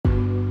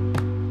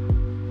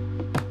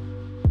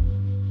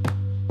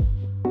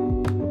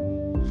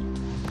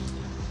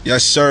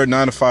Yes, sir.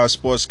 9 to 5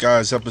 Sports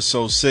Guys,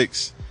 episode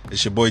 6.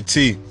 It's your boy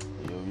T. Yo,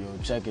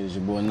 check it. It's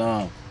your boy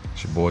Nam.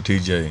 It's your boy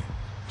TJ.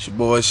 It's your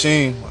boy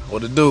Sheen.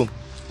 What it do?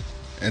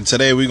 And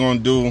today we're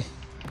going to do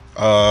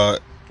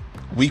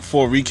week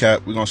 4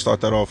 recap. We're going to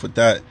start that off with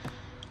that.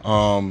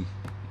 Nam,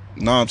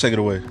 take it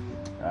away.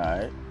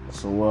 Alright.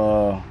 So,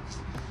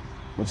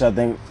 what y'all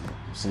think,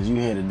 since you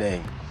here today,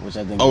 what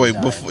y'all think? Oh,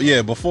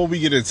 wait. Before we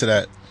get into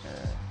that,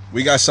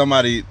 we got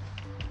somebody,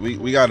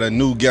 we got a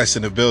new guest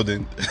in the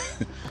building.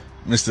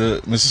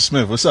 Mr.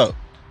 Smith, what's up?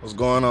 What's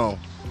going on?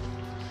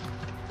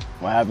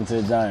 What happened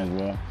to the Giants,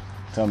 bro?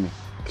 Tell me.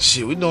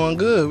 Shit, we doing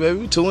good, baby.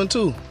 We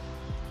 2-2.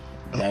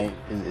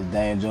 Is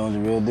Daniel Jones a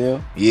real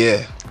deal?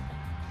 Yeah,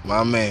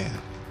 my man.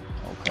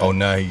 Okay. Oh,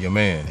 now he your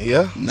man.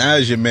 Yeah. Now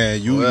is your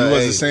man. You Well,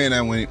 wasn't hey. saying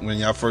that when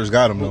y'all first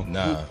got him, though.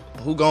 Nah.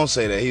 Who gonna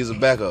say that? He's a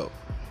backup.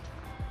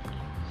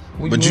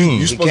 What But you you mean?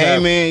 He supposed to came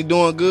have, in, he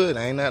doing good.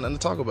 Ain't nothing to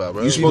talk about,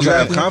 bro. you supposed to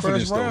have drafted in the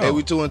confidence, first though. round. Hey,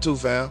 we 2-2,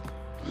 fam.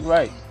 You're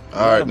right.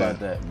 All right, about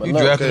then. that. But You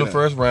look, drafted okay the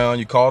first round.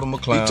 You called him a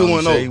clown. He 2-0.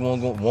 You said he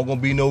wasn't gonna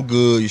be no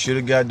good. You should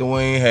have got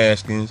Dwayne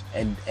Haskins.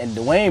 and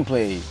Dwayne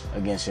played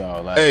against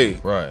y'all. Like, Hey,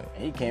 Right.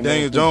 he came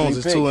Daniel in Jones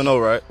is 2-0,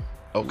 right?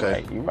 Okay, Okay.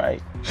 right, you're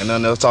right. Ain't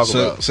nothing else to talk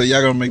about. So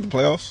y'all gonna make the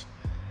playoffs?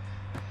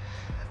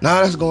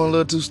 Nah, that's going a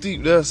little too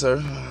steep there, sir.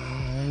 I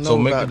don't know So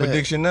make the about that.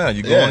 prediction now.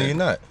 You Yeah. going or you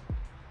not?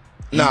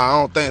 Nah, I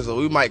don't think so.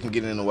 We might can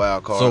get in the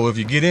wild card. So if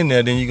you get in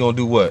there, then you gonna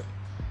do what?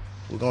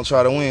 we're gonna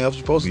try to win. That's what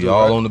you're supposed to Be do.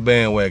 all right? on the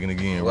bandwagon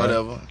again, right?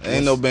 Whatever.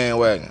 Ain't no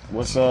bandwagon.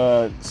 What's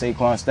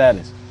Saquon's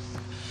status?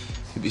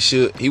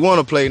 He want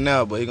to play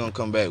now, but he gonna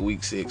come back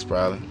week 6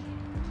 probably.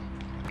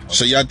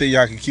 So y'all think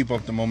y'all can keep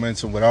up the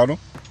momentum without him?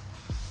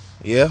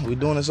 Yeah, we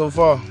doing it so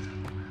far.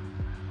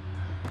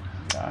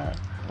 All right,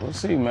 we'll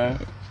see, man.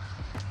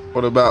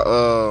 What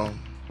about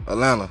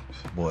Atlanta?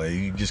 Boy,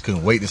 you just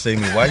couldn't wait to say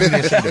me. Why you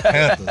didn't say the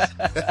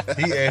Panthers?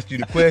 He asked you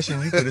the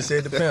question. You could have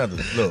said the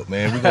Panthers. Look,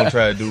 man, we're gonna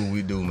try to do what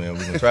we do, man.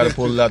 We're gonna try to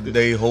pull it out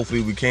today.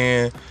 Hopefully, we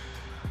can.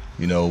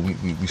 You know,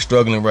 we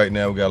struggling right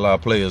now. We got a lot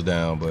of players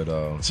down, but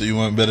So you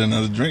want to bet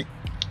another drink?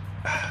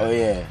 Oh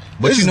yeah,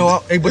 but you know,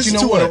 hey, but This you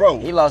is know 2 in a what? row.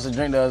 he lost a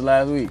drink to us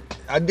last week.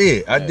 I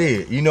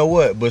did. You know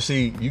what? But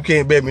see, you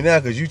can't bet me now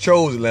because you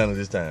chose Atlanta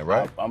this time,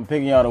 right? I'm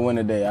picking y'all to win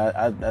today.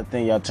 I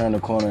think y'all turn the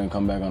corner and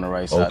come back on the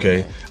right side.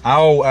 Okay. today.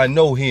 I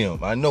know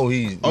him. I know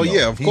he's. Oh,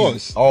 yeah, of he's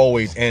course.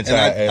 Always anti.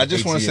 And I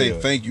just want to say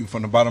ATL. thank you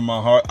from the bottom of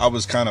my heart. I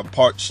was kind of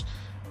parched,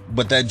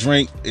 but that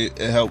drink, it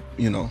helped,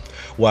 you know.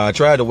 Well, I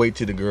tried to wait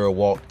till the girl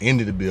walked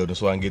into the building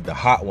so I can get the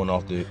hot one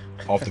off the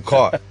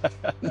cart.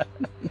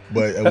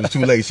 But it was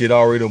too late. She had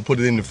already done put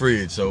it in the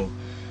fridge. So,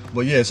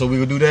 but yeah, so we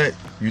gonna do that.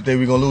 You think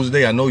we gonna lose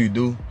today? I know you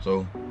do.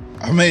 So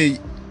I mean,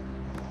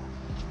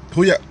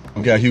 who y'all?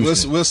 we got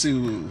Houston. We'll see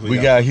who We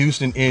y'all- got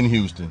Houston in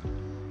Houston.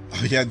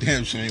 Oh, yeah,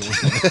 damn sure ain't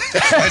with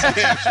that.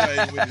 Damn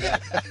sure ain't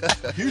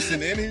with that.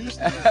 Houston and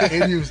Houston?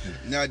 In Houston.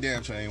 Nah,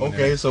 damn sure ain't with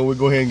Okay, so we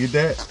go ahead and get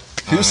that.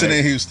 that. Houston All right.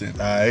 and Houston. All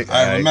right. I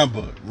all right.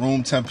 remember,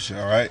 room temperature,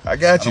 all right? I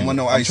got you. I don't want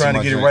no I'm ice trying in to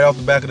my get it drink. right off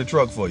the back of the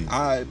truck for you.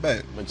 I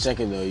bet. But check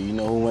it though. You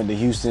know who went to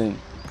Houston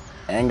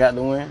and got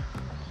the win?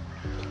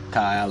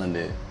 Kyle Allen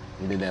did.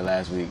 He did that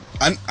last week.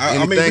 I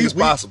Anything mean, is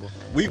possible.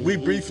 We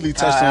briefly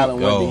Kyle touched Allen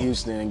on. went to Yo.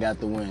 Houston and got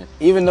the win.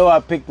 Even though I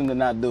picked him to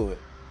not do it.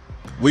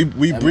 We That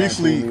man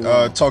briefly proved me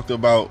wrong. talked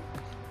about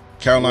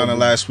Carolina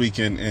last week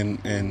and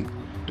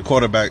the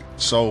quarterback.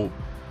 So,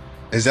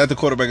 is that the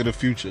quarterback of the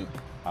future?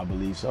 I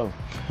believe so.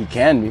 He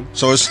can be.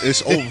 So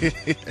it's over.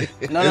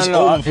 No, It's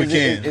no. over for Is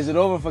Cam. Is it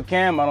over for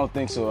Cam? I don't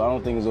think so. I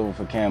don't think it's over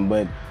for Cam.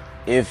 But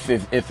if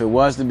it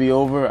was to be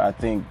over, I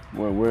think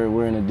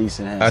we're in a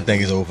decent hand. I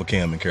think it's over for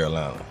Cam in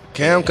Carolina.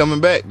 Cam coming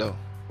back though.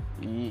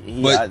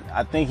 But-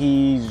 I think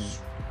he's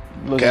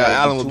looking Kyle like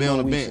Allen will 2 be on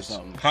more the weeks or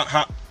bench. something.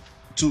 How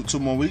two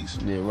more weeks?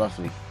 Yeah,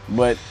 roughly.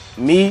 But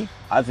me,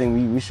 I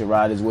think we should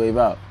ride his wave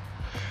out.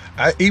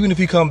 Even if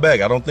he come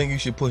back, I don't think you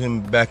should put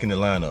him back in the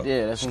lineup.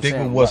 Yeah, that's what Stick I'm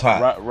saying. with what's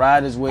hot.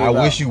 Ride his wave I out.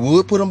 wish you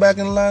would put him back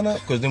in the lineup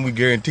because then we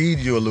guaranteed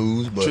you'll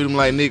lose. But Treat him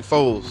like Nick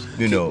Foles.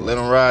 You know. Let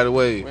him ride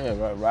away.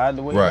 Yeah, ride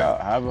the wave Right.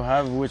 out.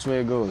 However which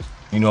way it goes.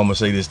 you know, I'm gonna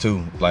say this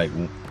too. Like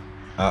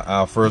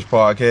our first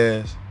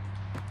podcast,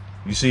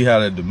 you see how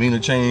the demeanor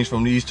changed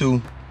from these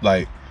two.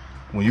 Like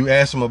when you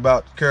asked him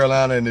about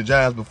Carolina and the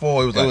Giants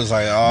before, it was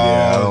like, oh,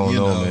 yeah, I don't you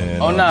know,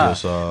 man. Oh, I'm nah.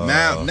 just,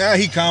 Now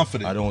he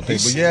confident. I don't think,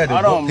 He's- but yeah,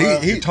 I don't, bro.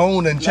 the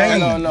tone and change.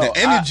 No. The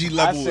energy I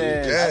level,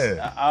 said,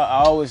 yeah.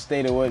 I always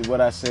stated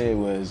what I said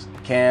was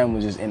Cam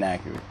was just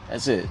inaccurate.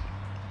 That's it.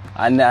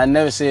 I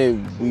never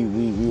said we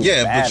were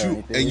Yeah, bad but or you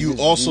anything. and It's you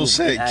just, also we was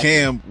said inaccurate.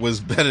 Cam was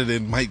better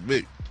than Mike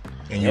Vick.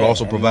 And you Yeah,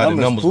 also and provided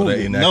the numbers for that proved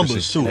it. inaccuracy.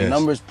 Numbers, too. The Yes.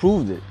 numbers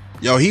proved it.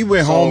 Yo, he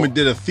went So- home and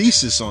did a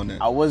thesis on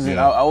that. I wasn't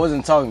Yeah. I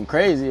wasn't talking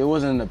crazy. It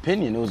wasn't an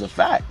opinion. It was a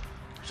fact.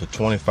 It's a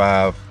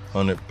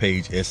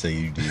 2,500-page essay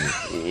you did.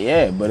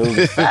 Yeah, but it was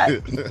a fact.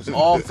 It was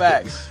all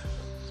facts.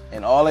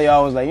 And all of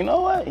y'all was like, you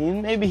know what?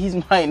 Maybe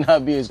he might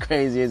not be as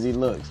crazy as he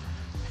looks.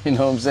 You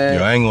know what I'm saying?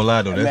 Yo, I ain't gonna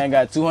lie though. That man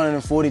got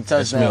 240 That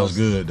touchdowns. smells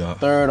good, dog.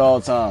 Third all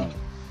time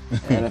in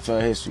NFL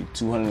history.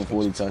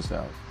 240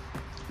 touchdowns.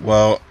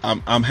 Well,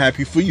 I'm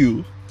happy for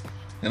you,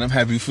 and I'm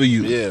happy for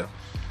you. Yeah.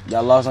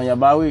 Y'all lost on your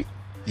bye week?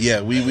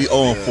 Yeah, we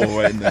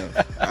 0-4 right now.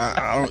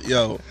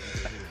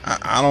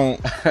 I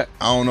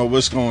don't know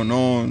what's going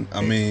on.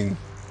 I mean,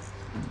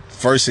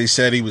 first they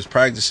said he was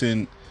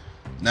practicing.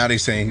 Now they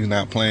saying he's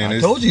not playing. I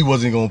told you he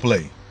wasn't gonna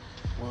play.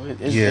 Well,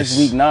 it's Yes.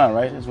 week 9,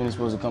 right? That's when he's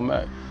supposed to come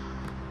back.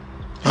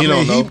 He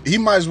don't know. He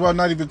might as well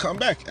not even come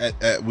back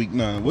at week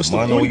 9. What's the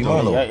Mano, point?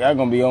 though? Mano. Y'all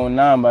gonna be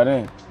 0-9 by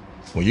then.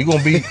 Well, you're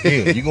gonna be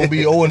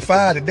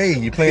 0-5 today.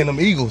 You playing them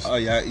Eagles. Oh,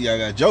 y'all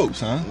got jokes,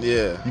 huh?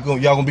 Yeah. Y'all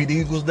gonna beat the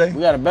Eagles today?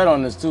 We got a bet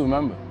on this too,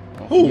 remember?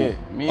 Don't Who?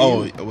 forget. Me and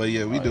Oh, you. well,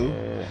 yeah, we do.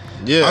 Yeah.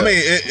 Yeah. I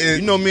mean,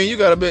 you know me and you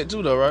got a bet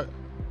too, though, right?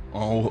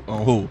 on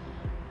who?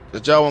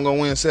 That y'all weren't gonna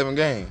win 7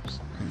 games.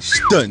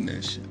 Stunning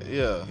that shit.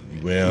 Yeah.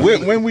 Well,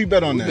 When we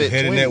bet on We that? bet-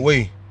 heading 20. that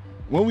way.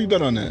 When we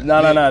bet on that?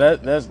 No.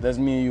 That's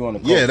me and you on the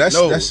court. Yeah, that's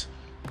No. that's.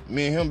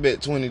 Me and him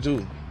bet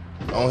 22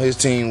 on his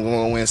team. We're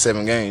gonna win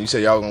 7 games. You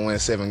said y'all gonna win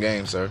 7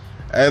 games, sir.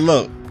 Hey,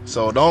 look.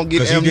 So don't get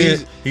Because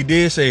amnesia. he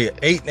did say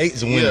 8-8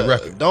 is a winning Yeah,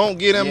 record. don't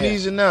get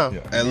amnesia now. Yeah.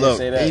 Hey, Did look.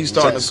 say that. And you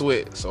starting to Check-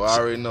 sweat, so I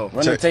already know.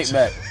 Run the tape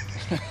back.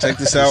 Check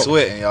this You out.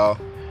 sweating, y'all.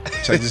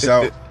 Check this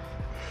out.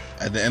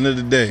 At the end of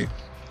the day,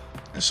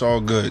 it's all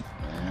good.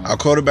 Our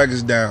quarterback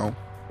is down.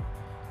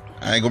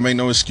 I ain't gonna make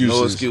no excuses.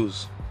 No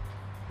excuse.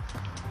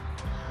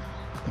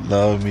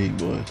 Love me,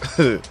 boy.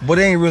 But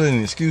it ain't really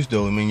an excuse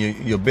though. I mean,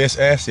 your best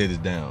asset is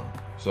down.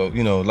 So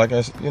like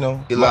I Eli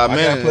I got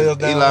Manning. players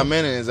down. Eli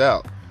Manning is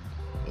out.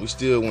 We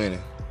still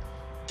winning.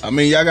 I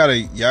mean, y'all got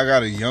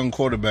a young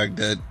quarterback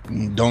that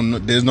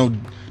don't. There's no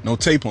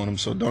tape on him,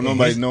 so don't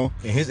nobody know.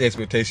 And his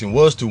expectation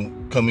was to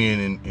come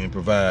in and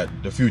provide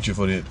the future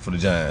for the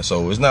Giants.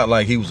 So it's not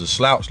like he was a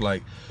slouch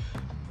like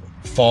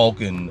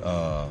Falk and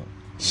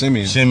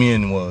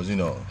Simeon. was.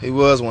 He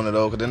was one of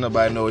those, because then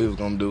nobody know what he was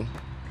gonna do.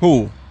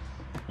 Who?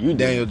 You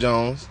Daniel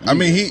Jones. I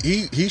mean,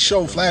 he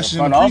showed flashes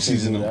in the front office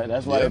preseason. knew though. that.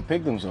 That's why Yeah. they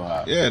picked him so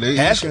high. Yeah, he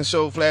Haskins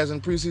showed flash in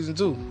preseason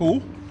too.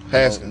 Who?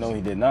 Haskins. No,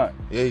 he did not.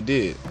 Yeah, he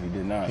did. He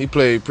did not. He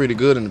played pretty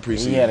good in the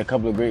preseason. He had a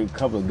couple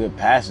of good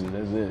passes.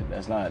 That's it.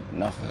 That's not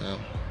nothing. Yeah.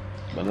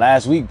 But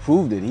last week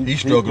proved it. He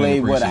struggled in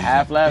played the what, a preseason.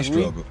 half last He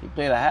week? struggled. He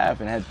played a half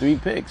and had 3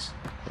 picks.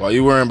 While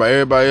you worrying about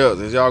everybody else,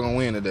 is y'all gonna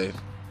win today?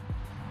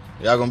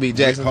 Y'all gonna beat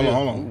Jacksonville?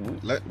 Hold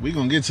on. We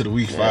gonna get to the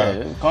week Yeah,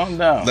 5. calm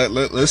down.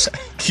 Let's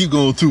keep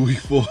going through week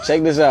 4.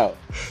 Check this out.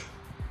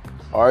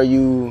 Are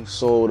you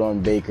sold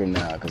on Baker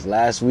now? Because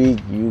last week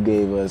you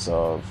gave us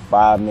a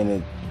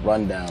 5-minute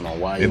rundown on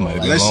why It you might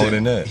don't be like longer him.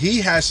 than that.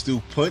 He has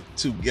to put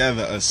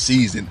together a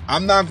season.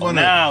 I'm not Oh,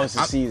 gonna. now it's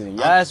a season.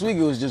 Last week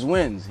it was just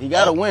wins. He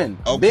got to win.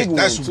 Okay, Big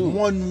that's win too.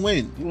 one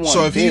win. He won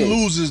So if he big.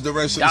 loses the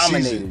rest of the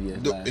Dominated, season,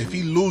 yes, last if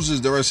he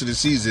loses the rest of the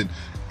season,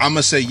 I'm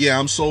gonna say, yeah,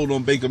 I'm sold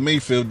on Baker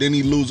Mayfield. Then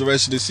he lose the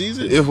rest of the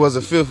season. If it was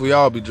a 5th, we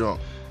all be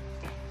drunk.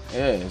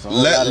 Yeah, it's all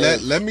about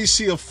it. Let me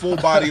see a full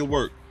body of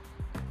work.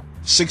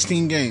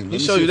 16 games. He Let me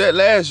showed see- you that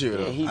last year,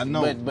 Yeah, though. I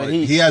know, but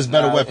he he has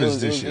better nah, weapons it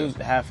was- this it year. was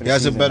half of the He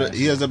has a season better. last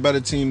He year. has a better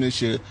team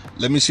this year.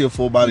 Let me see a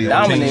full body He of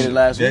work. dominated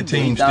last week. That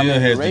team He still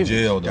dominated has the the Ravens.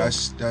 jail though.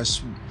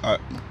 That's.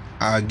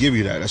 I give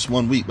you that. That's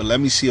 1 week. But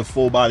let me see a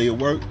full body of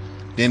work.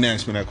 Then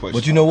ask me that question.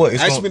 But you know what?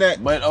 It's Ask gonna- me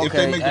that. But okay, if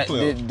they make the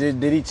playoffs.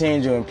 did he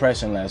change your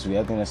impression last week?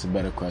 I think that's a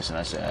better question.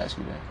 I should ask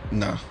you that.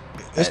 Nah.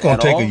 It's gonna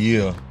at take all? a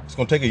year. It's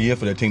gonna take a year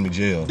for that team to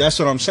gel. That's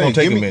what I'm saying. gonna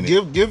take Give a me,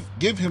 minute.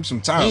 give him some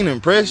He time. ain't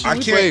impressed you. I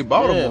He can't- played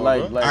Baltimore, Yeah,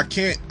 like- bro.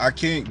 like- I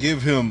can't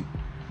give him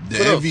the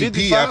Put up MVP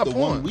 55 after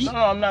 1 points. week. No,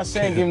 I'm not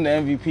saying give him the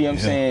MVP. I'm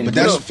saying But do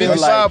you that's feel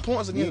 55 like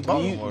points against do you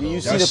Baltimore, do you though.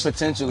 see That's the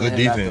potential in good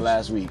him after defense.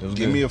 last week? It was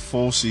Give good. me a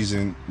full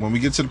season. When we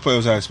get to the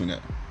playoffs, ask me that.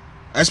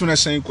 Ask me that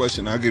same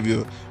question. I'll give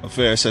you a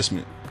fair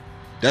assessment.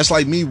 That's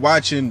like me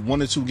watching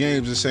 1 or 2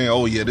 games and saying,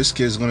 "Oh yeah, this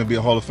kid's going to be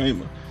a Hall of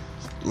Famer."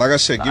 Like I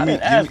said, I give me.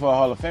 didn't ask for a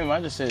Hall of Fame. I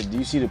just said, do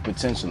you see the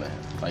potential in him?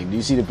 Like, do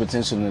you see the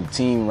potential in the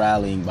team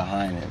rallying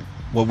behind him?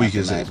 What week after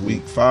is it? last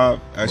Week 5.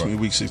 Ask me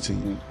week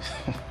 16.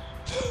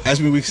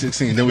 Ask me week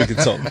 16, then we can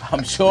talk.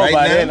 I'm sure Right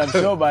by now? then. I'm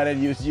sure by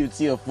then you'd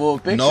see a full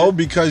picture. No,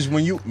 because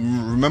when you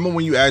remember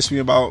when you asked me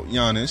about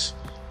Giannis,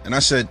 and I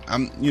said,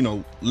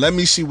 let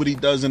me see what he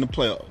does in the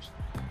playoffs.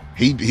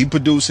 He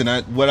produced,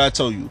 and what I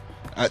told you,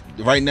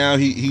 right now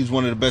he's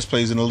one of the best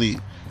players in the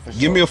league. For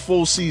Give sure. me a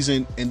full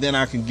season, and then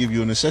I can give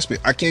you an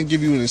assessment. I can't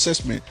give you an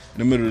assessment in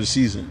the middle of the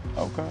season.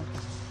 Okay.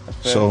 That's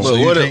fair. So- So But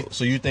you, what think,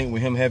 so you think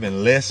with him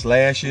having less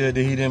last year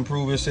that he didn't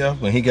prove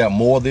himself, and he got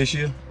more this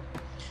year?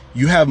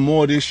 You have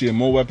more this year,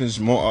 more weapons,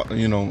 more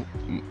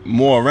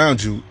more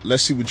around you.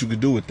 Let's see what you can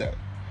do with that.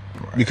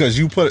 Because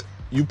you put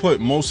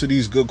most of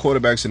these good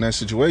quarterbacks in that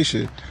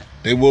situation,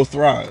 they will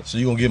thrive. So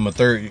you gonna give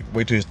him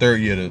wait till his 3rd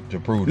year to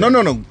prove No,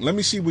 that? no. Let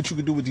me see what you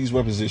can do with these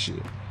weapons this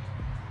year.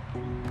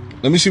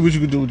 Let me see what you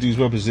can do with these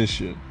weapons this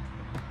year.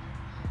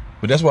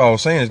 But that's why I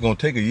was saying it's gonna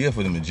take a year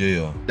for them to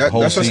gel. the That's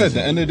whole what I said. season.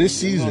 The end of this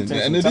It's season. gonna take The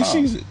some end of this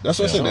time. season. That's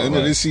what I said. The Yeah, end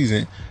of right. this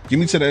season. Give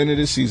me to the end of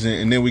this season,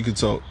 and then we can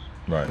talk.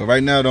 Right. But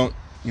right now, don't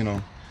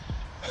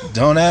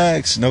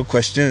ask no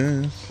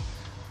questions.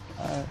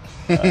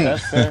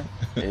 That's fair.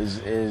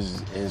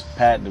 Is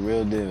Pat the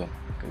real deal?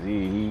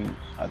 because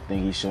I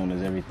think he's shown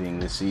us everything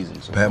this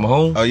season. So. Pat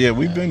Mahomes. Oh yeah,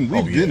 we've been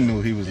yeah.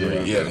 knew he was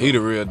there. Yeah, he the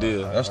real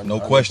deal. That's no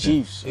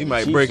question. He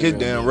might break his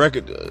damn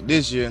record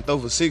this year and throw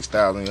for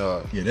 6,000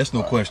 yards. Yeah, that's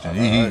no question.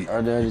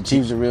 Are the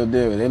Chiefs the real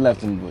deal? They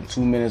left him with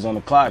 2 minutes on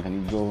the clock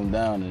and he drove him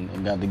down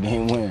and got the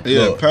game win. Yeah,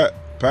 Look.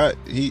 Pat,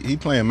 he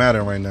playing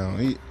Madden right now.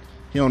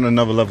 He on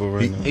another level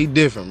right now. He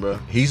different, bro.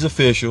 He's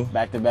official,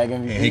 Back-to-back MVP.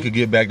 and he could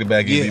get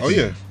back-to-back Yeah. MVP. Oh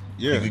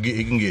yeah.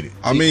 He can get it.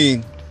 I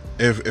mean,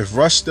 if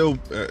Russell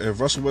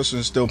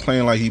Wilson's still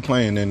playing like he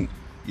playing, then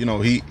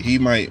he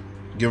might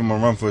give him a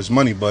run for his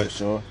money. But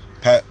Sure.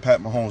 Pat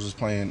Mahomes is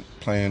playing.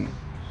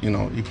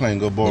 He playing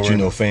good ball. But right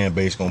now. fan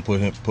base gonna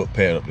put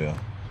Pat up there.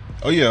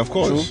 Oh yeah, of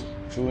course.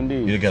 True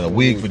indeed. You got a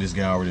wig for this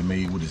guy already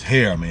made with his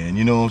hair, man.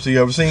 You know what I'm saying?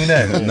 You ever seen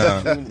that?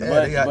 Nah.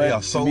 They got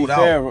to sold be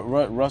fair,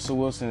 out. Russell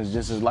Wilson is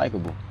just as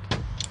likable.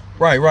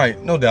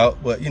 Right, no doubt.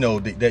 But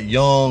that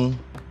young,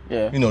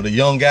 Yeah. the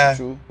young guy.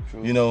 True.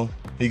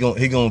 He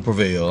gonna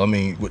prevail. I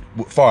mean, with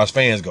far as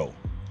fans go.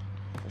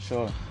 For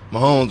sure.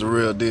 Mahomes the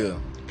real deal.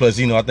 Plus,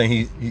 I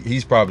think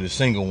he's probably the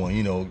single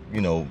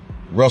one.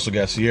 Russell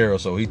got Sierra,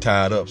 so he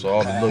tied up. So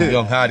all the little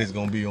young hotties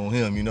gonna be on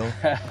him.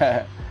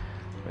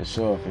 For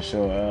sure.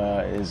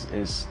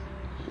 Is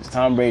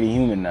Tom Brady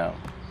human now?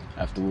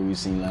 After what we've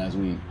seen last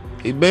week.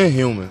 He been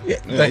human. Yeah,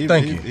 Yeah,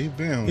 thank you. He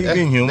been. He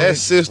been human. That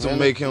system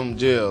make him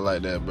jail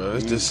like that, bro.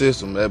 It's the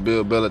system, that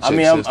Bill Belichick I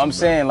mean, system. I'm bro.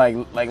 saying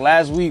like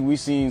last week we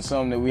seen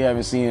something that we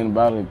haven't seen in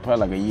probably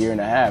like a year and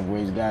a half,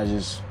 where these guys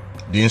just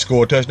Didn't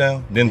score a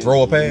touchdown. Didn't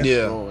throw a pass.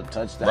 Yeah. throw a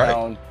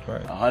touchdown,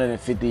 Right.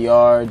 150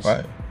 yards.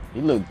 Right.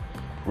 He looked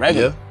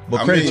regular. Yeah.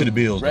 But I credit mean, to the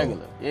Bills, Regular.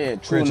 though. Yeah, true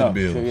Credit to the enough.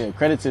 Bills. True, yeah,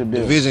 credit to the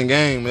Bills. Division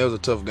game, that was a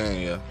tough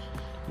game, yeah.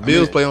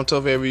 Bills play on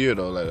tough every year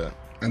though, like that.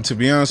 And to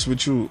be honest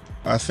with you,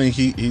 I think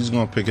he's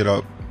gonna pick it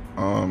up.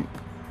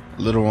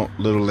 Little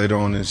later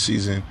on in the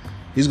season,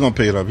 he's gonna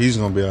pick it up. He's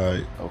gonna be all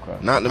right. Okay.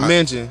 Not to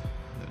mention,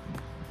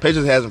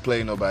 Patriots hasn't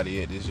played nobody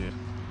yet this year.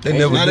 They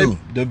never Now do.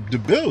 the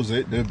Bills,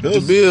 the The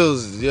Bills.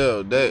 Bills,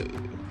 yo, that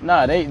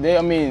Nah, they.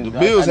 I mean, The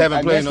Bills haven't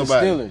I played guess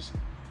nobody. The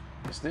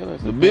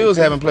Steelers. the Bills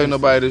haven't played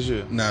nobody this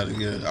year. Nah,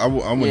 yeah, I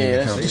wouldn't Yeah, even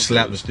that's- count. They the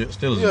slapped the Steelers.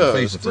 Steelers in Yeah, the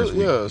face the first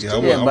week. yeah, Yeah, I Yeah,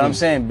 would- but I'm wouldn't-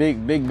 saying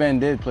Big Ben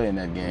did play in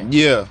that game.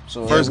 Yeah,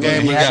 So first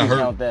game he we got have to hurt.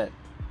 count that.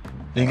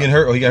 Didn't get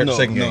hurt, or he got hurt the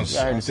second no, game. He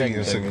got hurt I'm the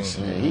second thinking game.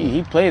 second. Yeah,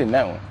 he played in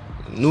that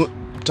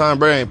one. Tom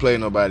Brady ain't played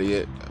nobody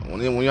yet.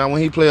 When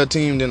he play a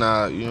team, then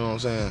you know what I'm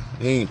saying?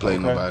 He ain't played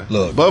Okay. nobody.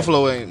 Look,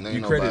 Buffalo ain't You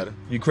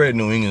nobody. credit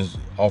New England's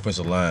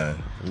offensive line.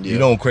 Yeah. You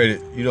don't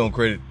credit.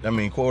 I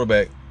mean,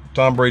 quarterback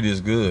Tom Brady is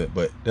good,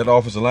 but that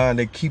offensive line,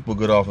 they keep a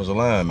good offensive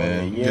line,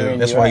 man. yeah, year in,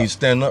 That's year why out. he's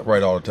standing up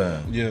right all the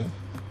time. Yeah,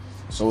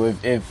 So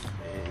if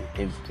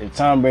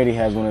Tom Brady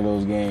has one of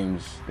those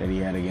games that he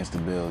had against the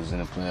Bills in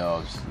the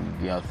playoffs,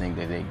 do y'all think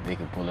that they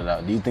can pull it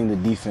out? Do you think the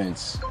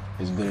defense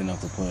is good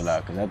enough to pull it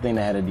out? Because I think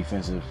they had a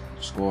defensive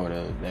score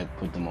that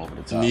put them over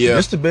the top. Yeah,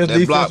 This the best that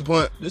defense. block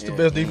punt. This the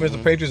best defense the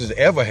Patriots has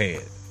ever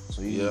had.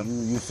 So Yeah.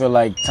 you feel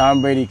like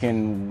Tom Brady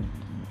can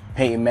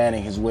Peyton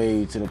Manning his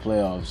way to the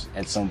playoffs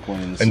at some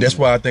point in the season. And that's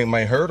why I think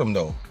might hurt him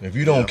though. If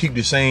you don't keep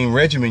the same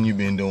regimen you've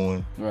been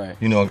doing, Right.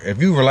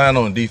 if you relying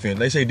on defense,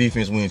 they say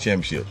defense wins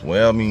championships.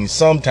 Well, I mean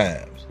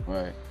sometimes.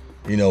 Right.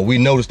 We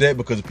noticed that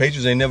because the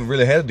Patriots ain't never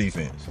really had a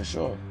defense. For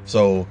sure.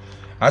 So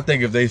I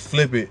think if they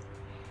flip it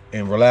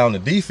and rely on the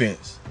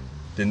defense,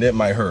 then that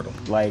might hurt them.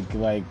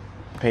 Like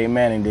Peyton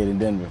Manning did in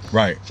Denver.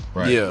 Right.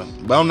 Yeah,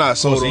 but I'm not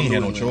So sold he on ain't New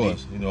had no England.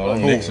 choice. All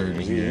them neck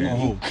surgeries. He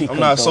I'm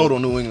not couldn't sold throw.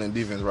 on New England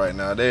defense right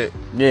now. They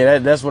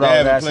That's what I was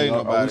haven't asking. played Are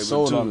we nobody. But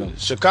sold on them?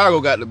 Chicago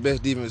got the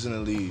best defense in the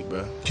league,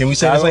 bro. Can we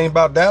say the same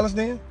about Dallas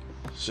then?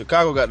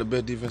 Chicago got the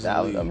best defense in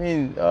the league. I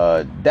mean,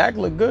 Dak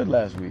looked good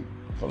last week.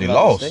 if I'm They not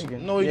lost.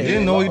 mistaken. No, he Yeah,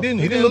 didn't. No, he lost. didn't.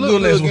 He didn't look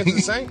good last against week.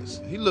 the Saints.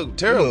 He looked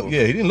He terrible. looked-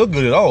 yeah, he didn't look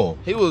good at all.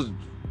 He was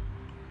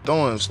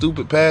throwing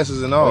stupid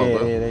passes and all, Yeah,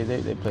 bro.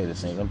 they play the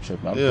Saints. I'm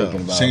tripping. I'm Yeah.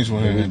 thinking about Saints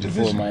went in the that week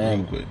before division real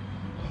Miami. quick.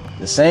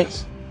 The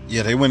Saints.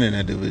 Yeah, they went in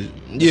that division.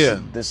 Yeah,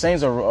 The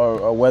Saints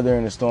are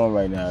weathering the storm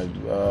right now.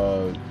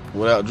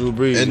 without Drew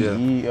Brees,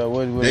 And yeah.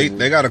 What They is it?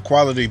 they got a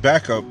quality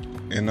backup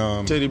in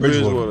Teddy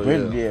Bridgewater.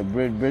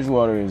 Bridgewater.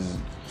 Bridgewater is.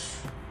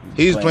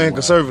 He's playing playing well.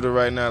 conservative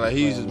right now. Like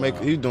he's Playing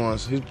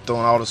just he's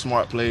throwing all the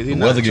smart plays. He's The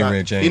not weather getting trying-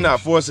 ready to change. He's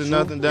not forcing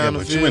nothing Yeah, down the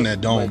but field. you in that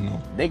dome.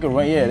 though. They can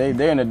run. Yeah,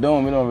 they're in the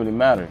dome. It don't really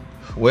matter.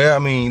 Well, I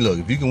mean, look,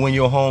 if you can win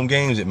your home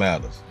games, it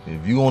matters.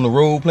 If you on the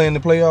road playing the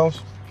playoffs,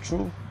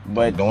 True,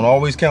 but don't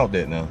always count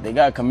that now. they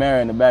got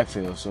Kamara in the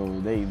backfield, so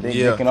they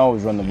Yeah. can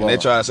always run the ball. And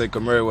they try to say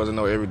Kamara wasn't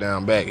no every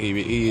down back. He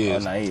Oh,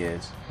 is. no, he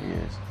is.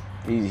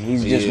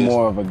 He's He just is.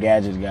 more of a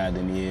gadget guy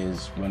than he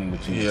is running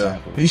between the Yeah.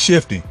 tackles. He's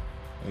shifty.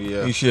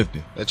 Yeah. He's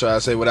shifty. They try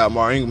to say without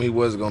Mark Ingram he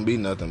wasn't gonna be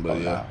nothing,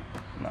 but yeah.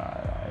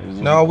 It was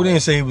just- No, we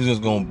didn't say he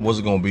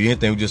wasn't gonna be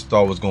anything. We just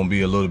thought it was gonna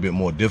be a little bit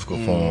more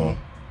difficult for him.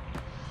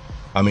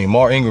 I mean,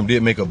 Mark Ingram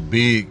did make a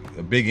big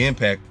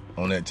impact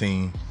on that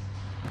team.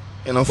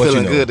 And I'm But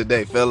feeling you know. good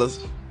today, fellas.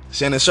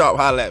 Shannon Sharp,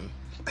 holla at me.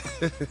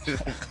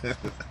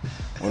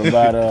 What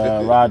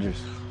about Rodgers?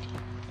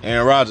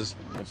 Aaron Rodgers.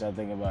 What y'all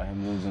think about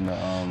him losing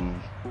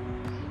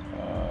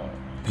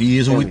He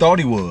is who we Philly. thought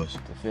he was. to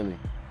Philly?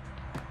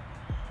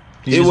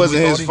 It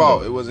wasn't his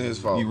fault. He It wasn't his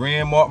fault. You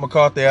ran Mark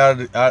McCarthy out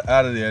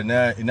of there.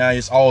 Now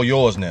it's all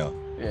yours now.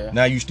 Yeah.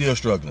 Now you still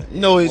struggling.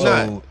 No, he's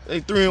So- not.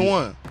 They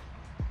 3-1.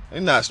 They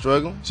not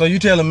struggling. So you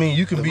telling me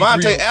you can be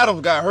Devontae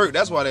Adams got hurt.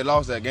 That's why they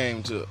lost that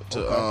game to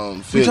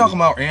We Philly. talking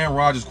about Aaron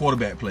Rodgers'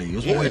 quarterback play.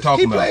 That's what Yeah, we're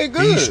talking he about. played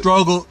good. He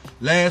struggled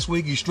last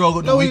week. He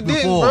struggled the No, he week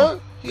didn't, before.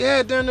 bro. He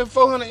had damn near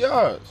 400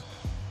 yards.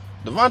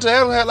 Devontae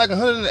Adams had like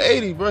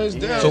 180, bro. His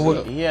damn. So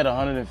what- He had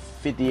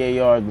 158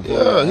 yards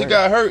before. Yeah, he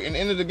got hurt in the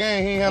end of the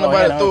game. He ain't had No, he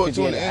nobody had throw it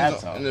to in 158 the at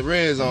end zone, halftime. in the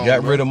red zone.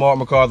 Got bro. rid of Mark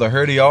McCarthy. I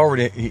heard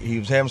he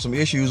was having some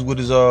issues with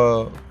his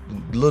little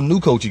new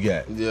coach he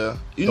got. Yeah,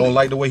 Don't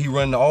like the way he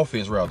run the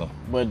offense rather.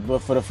 But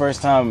for the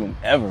first time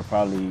ever,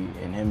 probably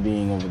in him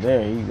being over there,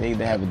 they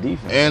have a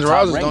defense. And Top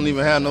Rodgers ranked don't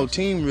even have no defense.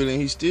 team really,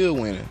 and he's still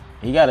winning.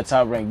 He got a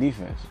top ranked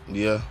defense.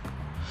 Yeah,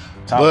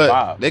 Top but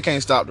 5. they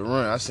can't stop the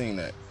run. I seen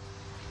that.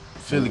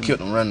 Philly kept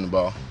them running the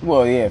ball.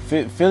 Well, yeah,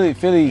 Philly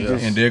Yeah.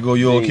 just. And there go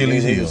your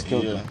Achilles they heel. just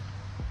killed Yeah. them.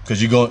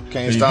 Because you can't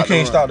Can't stop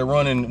the the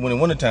run when in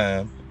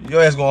wintertime.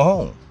 Your ass going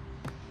home.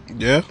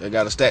 Yeah. They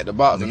got to stack the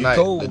box Nigga tonight,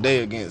 cold. the day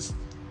against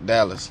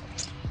Dallas.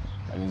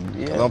 I mean,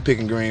 'Cause yeah. I'm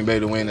picking Green Bay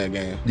to win that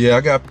game. Yeah,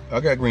 I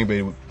got Green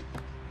Bay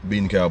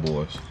beating the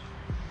Cowboys.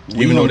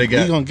 Even though they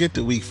got. we gonna get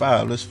to week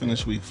 5. Let's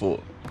finish week 4.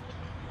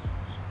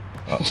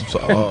 I'm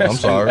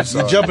sorry.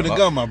 You jumping the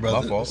gun, my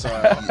brother. My fault.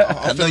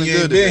 I know feeling you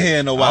good ain't been today. here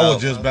in a I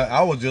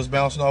while. was just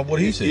bouncing off what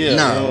he said. Yeah,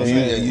 Nah, you know what I'm you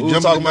saying? jumping We was the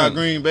talking gun. about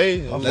Green Bay.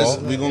 We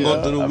gonna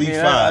go through the I week mean,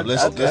 5. I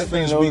Let's think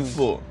finish those- week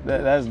 4.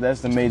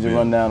 That's the major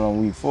rundown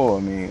on week 4.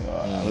 I mean,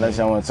 unless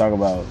y'all want to talk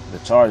about the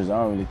Chargers, I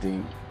don't really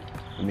think.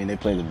 I mean, they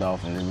played the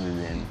Dolphins. They really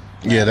didn't.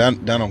 Yeah,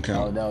 that don't Oh,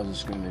 count. that was a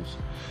scrimmage.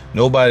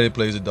 Nobody that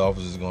plays the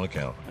Dolphins is going to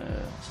count.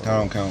 So, That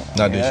don't count.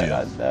 Not yeah,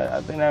 this year.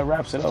 I think that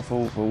wraps it up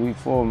for week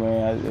 4,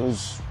 man.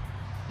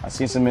 I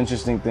seen some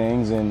interesting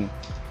things and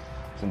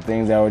some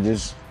things that were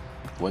just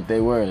what they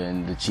were,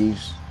 and the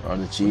Chiefs are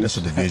the Chiefs. That's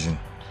a division.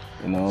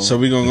 You know. So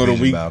we're gonna go to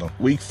Division battle.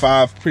 week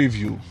 5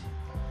 preview.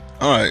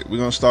 All right, we're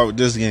gonna start with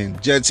this game.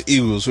 Jets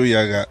Eagles. Who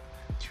y'all got?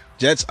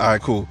 Jets. All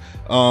right, cool.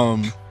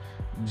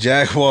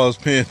 Jaguars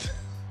Panthers.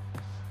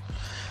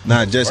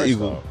 Nah, Jets First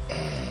Eagles. off,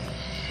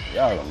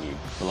 y'all gonna get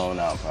blown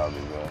out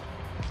probably, bro.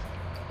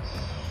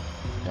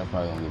 Y'all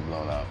probably gonna get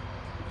blown out.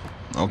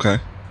 Okay.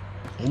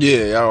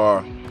 Yeah, y'all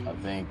are. I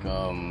think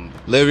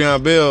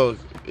Le'Veon Bell,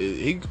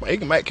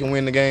 Matt can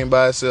win the game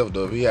by himself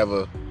though if he have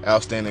a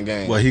outstanding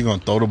game. Well, he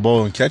gonna throw the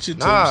ball and catch it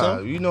to Nah,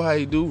 himself? you know how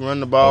he do. Run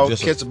the ball,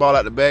 just catch the ball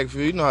out the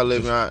backfield. You know how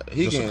Le'Veon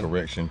he Just a can.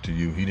 correction to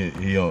you.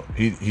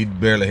 He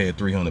barely had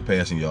 300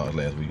 passing yards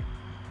last week.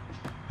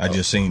 I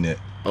just seen that.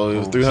 Oh, it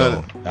was So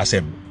 300. I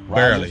said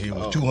barely. Rodgers. He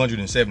was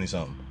 270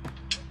 something.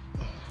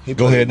 He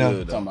Go played ahead now.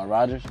 good, though. talking about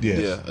Rodgers. Yes.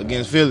 Yeah,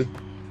 against Philly.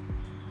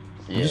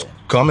 Yeah.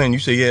 Come in. You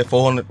said he had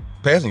 400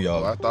 passing Oh,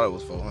 I yards. thought it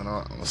was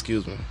 400.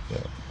 Excuse me.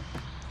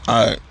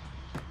 All right.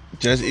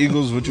 Jets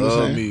Eagles. What you were Love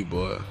saying? me,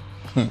 boy.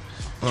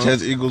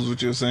 Jets Eagles.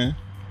 What you were saying?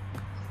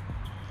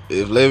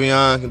 If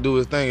Le'Veon can do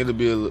his thing,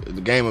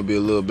 the game will be a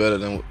little better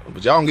than.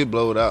 But y'all don't get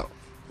blowed out.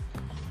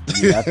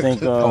 Yeah, I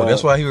think. Oh,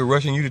 that's why he was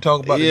rushing you to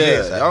talk about the Yeah,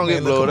 Jets. y'all don't Man,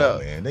 get look, blowed come on,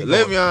 out. man. They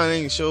going- Le'Veon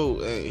ain't show.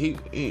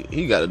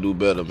 He got to do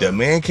better, That man.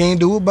 man can't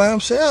do it by He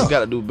himself.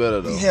 got to do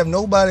better though. He have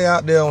nobody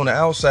out there on the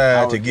outside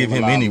Howard to give came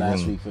him alive any last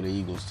room. week for the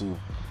Eagles too.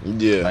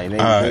 Yeah. Like All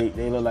right.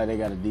 they look like they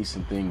got a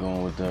decent thing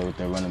going with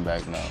their running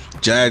back now.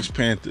 Jags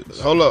Panthers.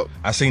 Hold up.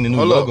 I seen the new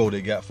Hold up. logo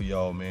they got for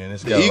y'all, man.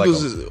 It's The got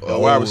Eagles like is the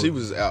wide old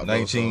receivers is out. though, so.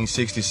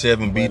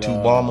 1967 But,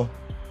 B2 bomber.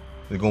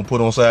 They're gonna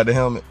put on side the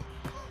helmet.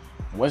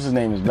 What's his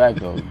name is back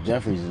though.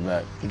 Jeffries is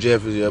back.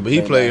 Jeffers, yeah, but he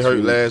Played played last hurt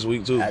week. last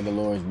week too.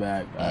 Aguilar's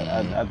back.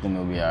 I think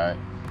they'll be all right.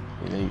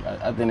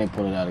 I think they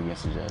pull it out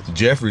against the Jets.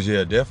 Jeffries,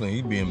 yeah, definitely.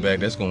 He being back,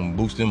 that's gonna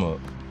boost him up.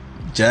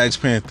 Jags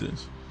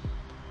Panthers.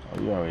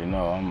 Oh, you already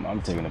know.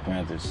 I'm taking the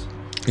Panthers.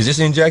 Is this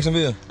in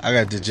Jacksonville? I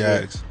got the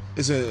Jags.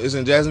 It's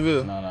in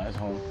Jacksonville. No, it's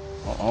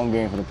home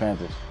game for the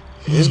Panthers.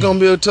 It's gonna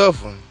be a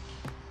tough one.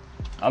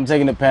 I'm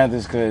taking the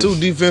Panthers because Two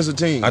defensive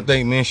teams. I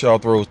think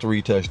Minshew throws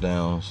 3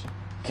 touchdowns.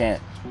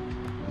 can't.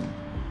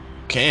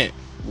 Can't.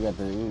 We got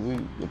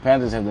the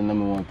Panthers have the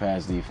 #1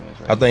 pass defense.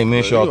 Right? I think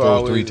Minshew Well, you throws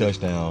always- 3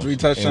 touchdowns. 3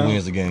 touchdowns? And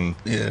wins the game.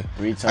 Yeah.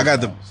 3 I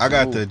got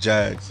touchdowns. the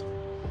Jags.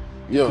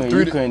 Yo, You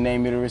three couldn't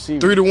name me the receiver.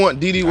 3-1.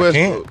 DD I Westbrook.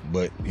 can't,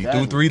 but he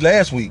Exactly. threw 3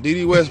 last week.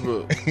 DD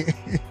Westbrook.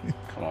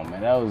 Come on,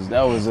 man. That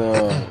was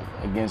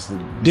against the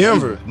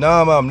Denver. No,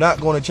 I'm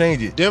not going to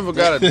change it. Denver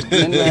got a.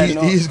 Denver had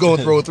no- He's going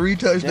to throw 3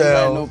 Denver had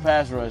no touchdowns,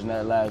 pass rush in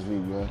that last week,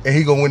 bro. and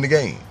he's going to win the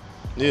game.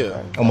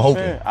 Yeah. I'm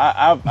hoping. Fair.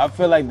 I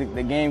feel like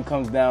the game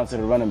comes down to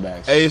the running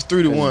backs. Hey, it's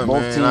 3-1,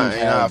 Both man. teams In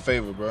our have-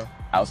 favor, bro.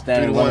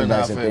 Outstanding 3-1 running in our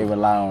backs that they favor.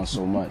 rely on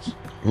so much.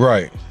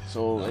 Right.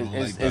 So I don't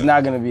like it's that.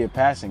 not going to be a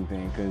passing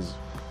thing because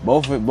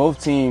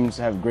both teams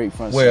have great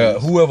front Well,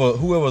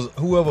 sevens.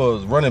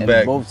 whoever's running And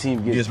back both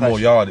teams get gets more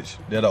pressure. yardage,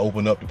 that'll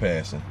open up the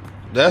passing.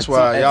 That's At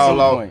why some y'all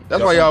lost. point.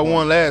 That's At why some y'all point.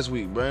 won last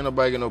week, bro. Ain't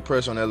nobody get no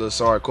pressure on that little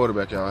sorry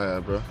quarterback y'all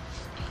had, bro.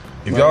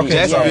 If y'all He-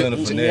 can't he stop had- in the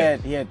he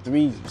finesse, had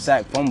 3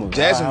 sack fumbles. How is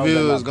that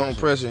Jacksonville not is gonna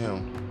pressure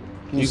him.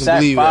 He You was can sacked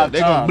believe 5 that. They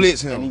gonna times,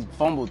 blitz him. And he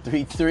fumbled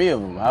three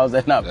of them. How is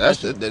that not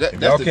That's pressure? the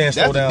If y'all can't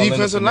slow that's the down Leonard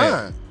defensive Fournette.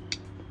 line.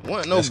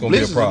 Wasn't no That's gonna be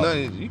a blitzes or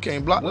problem. nothing. You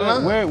can't block the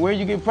line. Where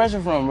you get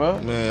pressure from, bro?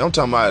 Man, I'm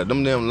talking about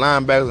them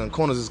linebackers and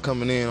corners is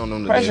coming in on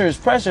them. Pressure today. is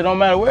pressure. Don't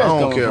matter where I it's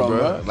don't coming care, from,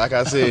 bro. Like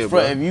I said, If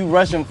bro. you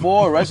rushing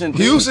 4, rushing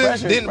 3, Houston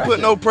pressure is didn't put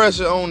pressure. no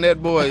pressure on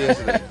that boy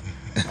yesterday.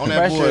 On that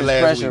Pressure boy is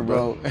last pressure, week,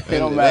 bro. It They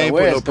don't matter ain't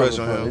where put it's no coming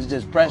pressure from. on him. It's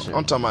just pressure.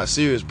 I'm talking about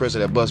serious pressure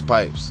that bust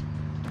pipes.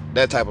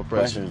 That type of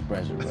pressure.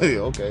 Pressure is pressure,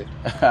 bro. Okay.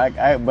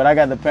 But I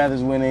got the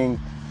Panthers winning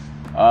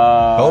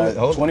Hold it.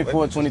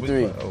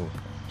 24-23. Oh.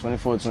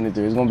 24-23.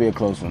 It's going to be a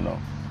close one, though.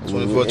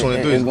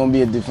 24-23. It's going to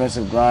be a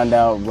defensive grind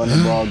out, run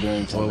the ball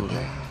game.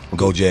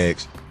 Go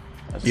Jags.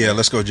 Yeah,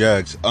 let's go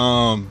Jags.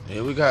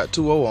 Yeah, we got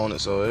 2-0 on it,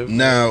 so everything-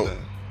 Now,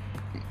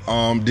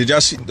 did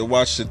y'all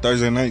watch the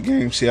Thursday night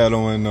game,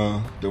 Seattle and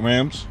the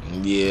Rams?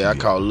 Yeah, I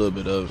caught a little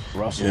bit of it.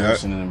 Russell Yeah.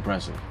 Wilson is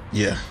impressive.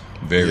 Yeah,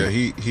 Very. yeah.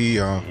 He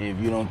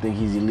If you don't think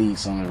he's elite,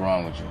 something's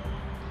wrong with you.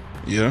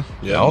 yeah.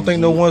 I don't think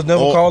no one's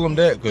never Oh. called him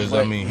that because I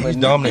But- mean but- he's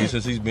dominated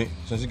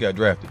since he got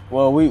drafted.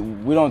 Well, we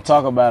don't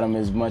talk about him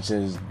as much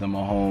as the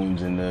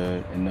Mahomes and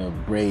the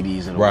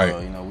Brady's of the Right.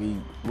 world. You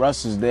know,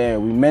 Russ is there.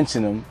 We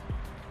mention him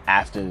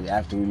after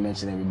we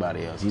mention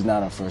everybody else. He's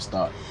not our first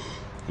thought.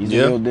 He's the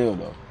Yeah. real deal,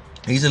 though.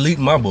 He's elite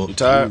in my book. You He's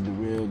tired? the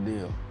real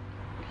deal.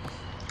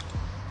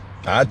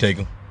 I'd take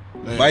him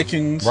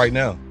Vikings right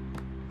now.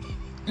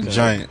 and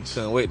Giants.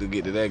 Couldn't wait to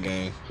get to that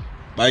game.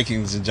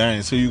 Vikings and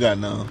Giants. Who you got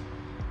now?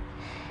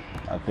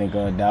 I think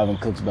Dalvin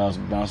Cooks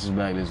bounces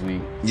back this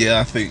week Yeah,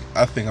 I think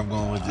I'm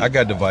going with I it.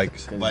 got the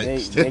Vikes. because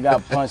Vikings. they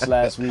got punched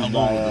last week I'm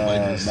by going with the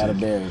Vikings, the too.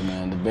 Bears.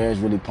 Man, the Bears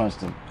really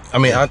punched them. I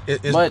mean,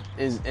 it's, But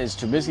is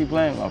Trubisky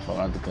playing? My fault,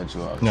 I have to cut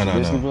you off. No, no,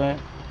 Trubisky no. playing?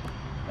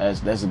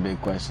 That's a big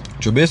question.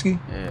 Trubisky.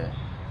 Yeah.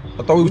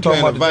 I thought we were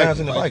talking playing about the the Giants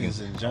and the Vikings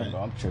Vikings. and Giants.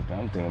 I'm tripping.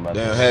 I'm thinking about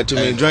Damn, the had too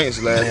many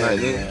drinks last night.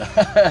 Didn't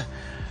yeah.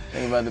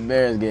 Think about the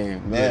Bears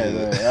game. Man,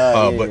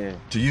 Yeah. yeah.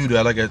 But to you,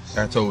 that like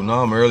I told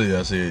Nam earlier,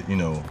 I said, you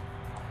know,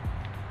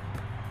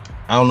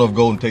 I don't know if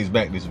Golden Tate's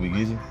back this week,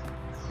 is he?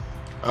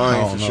 I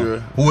ain't don't for know. sure.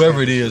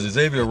 Whoever it is,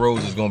 Xavier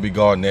Rhodes is going to be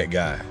guarding that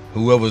guy.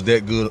 Whoever's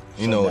that good,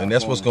 you know, and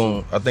that's what's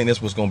going. I think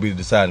that's what's going to be the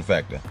deciding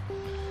factor.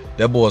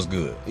 That boy's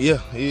good. Yeah,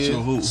 he is. So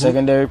who?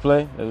 Secondary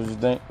play? That's what you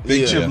think?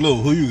 Big Yeah. Chip Blue.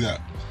 Who you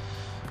got?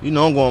 You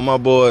know I'm going with my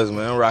boys,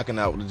 man. I'm rocking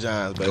out with the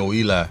Giants, baby. Go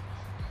Eli.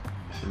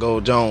 Go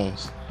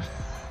Jones.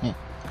 All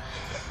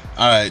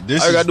right,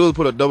 this All you is gotta do is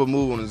put a double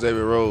move on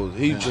Xavier Rhodes.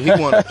 He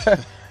want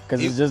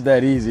Because it's just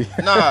that easy.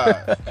 nah.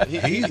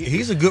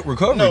 He's a good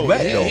recovery no,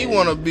 back though. he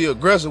want to be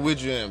aggressive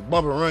with you and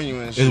bump and run you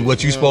and shit. Is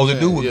what you you're know supposed to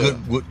do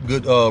I'm with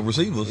saying? good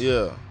receivers.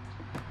 Yeah.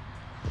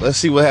 Let's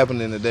see what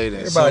happened in the day then.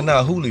 Everybody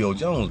not Julio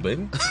Jones,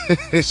 baby.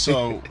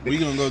 so we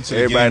gonna go to the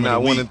Everybody game not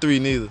of the 1 week. and 3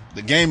 neither.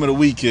 The game of the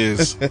week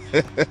is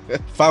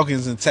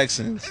Falcons and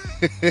Texans.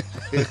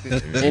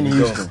 In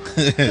Houston.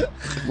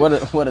 What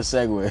a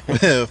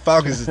segue.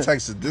 Falcons and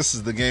Texans. This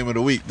is the game of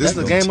the week. This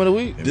That's the game of the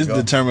week. This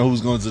determines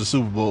who's going to the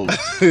Super Bowl.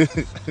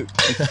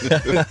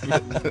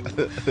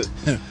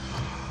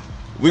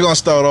 We're gonna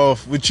start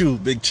off with you,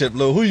 Big Chip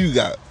Low. Who you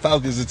got?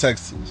 Falcons and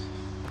Texans.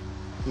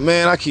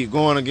 Man, I keep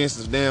going against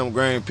this damn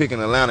grain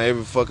picking Atlanta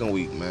every fucking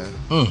week, man.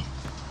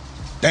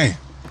 Damn.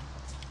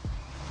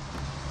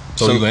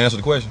 So you gonna answer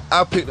the question?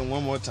 I picked them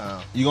one more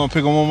time. You gonna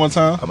pick them one more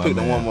time? I picked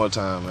them one more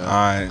time, man. All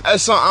right.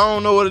 That's something, I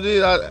don't know what it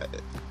is.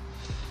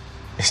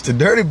 It's the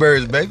Dirty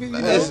Birds, baby. You know?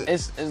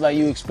 It's like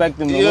you expect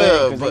them to Yeah, win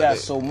because they but got they-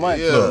 so much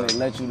yeah. and they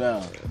let you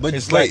down. But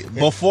It's like like-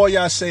 before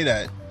y'all say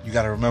that, you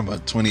gotta remember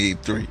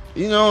 28-3.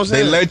 You know what I'm They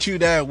saying? let you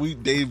down.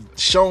 They've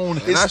shown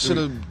and I should history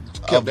have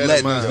of kept that in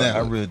letting us mind. I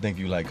down. really think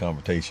you like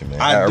confrontation, man.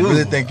 I do.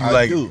 really think you I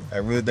like. do. I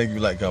really think you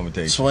like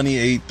confrontation.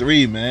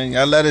 28-3, man.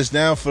 Y'all let us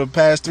down for the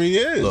past 3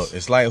 years. Look,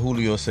 it's like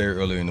Julio said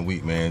earlier in the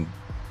week, man.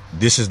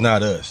 This is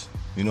not us.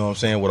 You know what I'm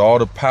saying? With all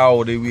the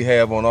power that we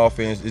have on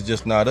offense, it's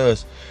just not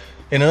us.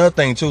 And another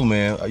thing too,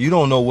 man, you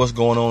don't know what's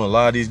going on in a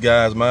lot of these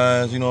guys'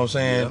 minds. You know what I'm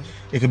saying? Yeah.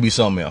 It could be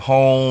something at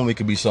home. It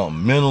could be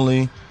something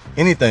mentally.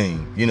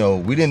 Anything. You know,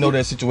 we didn't know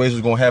that situation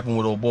was gonna happen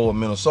with old boy in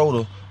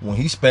Minnesota when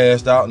he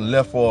spazzed out and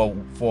left for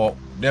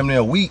damn near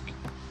a week.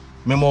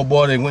 Remember old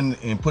boy that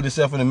went and put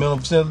himself in the mental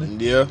facility?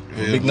 Yeah.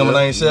 Big number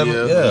 97? Yeah. I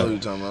know Yeah. what you're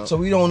talking about. So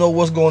we don't know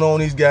what's going on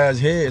in these guys'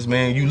 heads,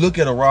 man. You look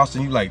at a roster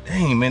and you like,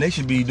 dang, man, they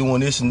should be doing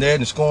this and that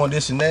and scoring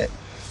this and that.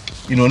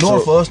 You know, in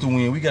order for us to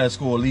win, we got to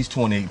score at least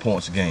 28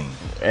 points a game.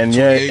 And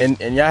yeah, and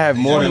y'all have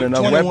more than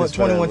enough 21, weapons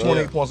for that, 21, bro.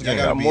 28 points a Y'all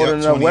game. gotta got be more up than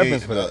enough 28.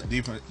 weapons for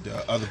that.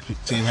 The other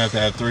team have to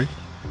have 3.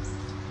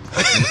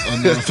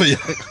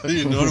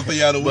 In order for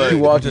y'all to win. You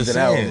walked just into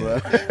that saying. one,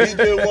 bro. He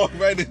did walk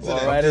right into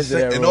Walk that. right into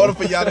that, In bro. order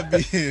for y'all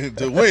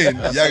to win,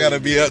 y'all gotta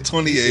be up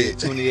 28.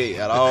 28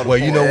 out of all the Well,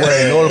 you know what?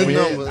 In order for you,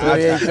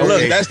 Numbers.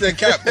 Look, that's the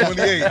cap,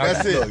 28.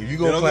 That's it. Look, if you You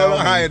gonna don't clown go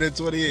me, higher than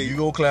 28. you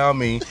gonna clown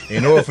me.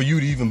 In order for you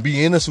to even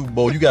be in the Super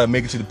Bowl, you got to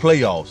make it to the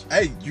playoffs.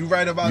 Hey, you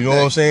right about You that. know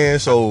what I'm saying?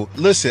 So,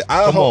 Listen,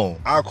 I Come hope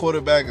on. our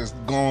quarterback is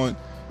going.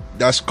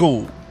 That's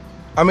cool.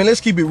 I mean,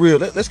 let's keep it real.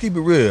 Let's keep it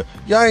real.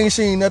 Y'all ain't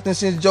seen nothing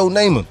since Joe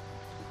Namath.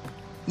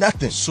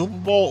 Nothing. Super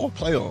Bowl or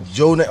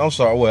playoffs? I'm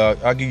sorry. Well,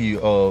 I'll give you,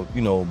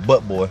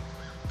 Butt Boy.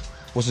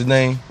 What's his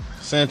name?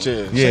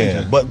 Sanchez.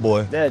 Yeah, Butt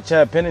Boy. They had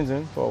Chad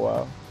Pennington for a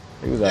while.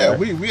 He was Yeah, alright.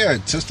 we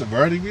had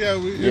Testaverde. You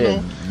Yeah,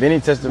 know. Vinny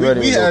Testaverde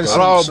we was had okay. It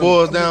some- all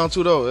boils down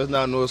to though. It's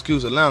not no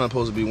excuse. Atlanta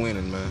supposed to be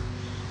winning, man.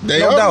 They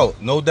No are. doubt,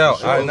 no doubt.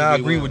 Sure, I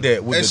we agree win. with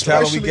that. With the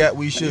talent we Especially- got,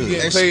 we You should.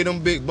 getting paid them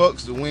big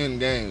bucks to win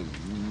games.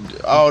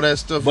 All that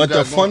stuff. But you the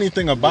got funny going.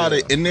 thing about Yeah.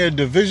 it, in their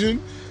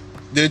division,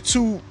 they're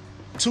two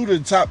of the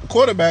top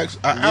quarterbacks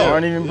are They out.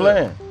 aren't even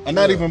playing. Are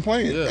not even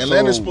playing. Yeah.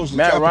 Atlanta's So, supposed to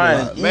Matt capitalize.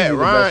 Ryan is Matt the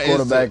Ryan best is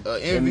quarterback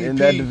a in MVP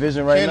that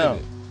division right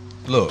candidate.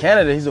 Look,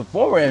 Canada, he's a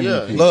former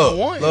MVP. Yeah.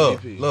 One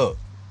look. MVP.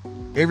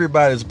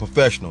 Everybody's a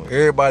professional.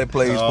 Everybody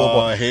plays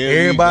football. here we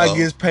Everybody go.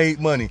 gets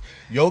paid money.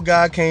 Your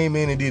guy came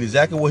in and did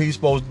exactly what he's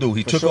supposed to do.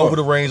 He took sure. over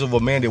the reins of a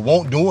man that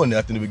won't doing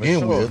nothing to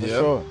begin with. For Yeah.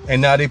 sure.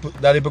 And now they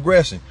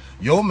progressing.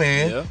 Your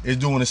man Yeah. is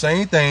doing the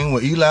same thing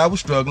when Eli was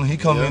struggling. He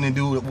come Yeah. in and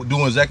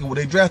doing exactly what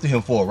they drafted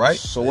him for, right?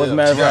 So what's Yeah.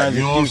 Matt Yeah, Ryan's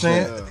you know what I'm excuse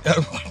saying?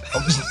 then?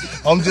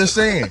 I'm just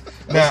saying.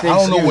 Now I the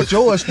don't know excuse? what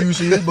your excuse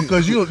is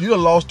because you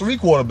done lost 3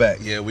 quarterbacks.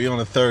 Yeah, we on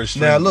the third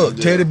string. Now look,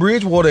 Teddy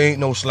Bridgewater ain't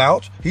no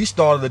slouch. He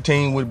started the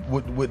team with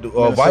the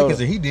Minnesota. Vikings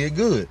and he did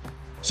good.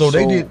 So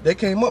So, they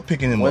came up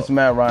picking him What's up.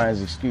 Matt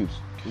Ryan's excuse?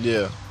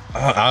 Yeah.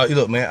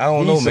 Look, man, I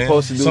don't know, He's man.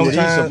 supposed to do what he's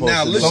Sometimes, supposed Now,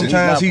 to do. listen,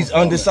 sometimes not he's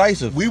performing.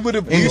 undecisive. we would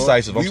have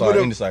Indecisive. I'm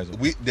sorry, indecisive.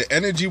 The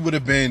energy would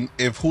have been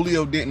if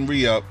Julio didn't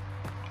re-up,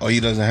 or he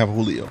doesn't have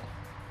Julio.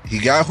 He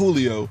got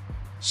Julio,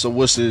 so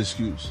what's the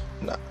excuse?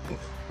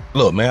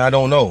 Look, man, I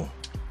don't know.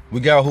 We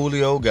got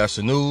Julio, got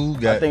Sanu, I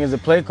got. think it's a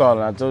play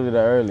calling. I told you that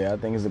earlier. I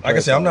think it's a play Like I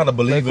said, I'm not a calling.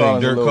 believer Play in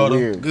calling's a Dirk little Cutter.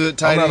 weird. Good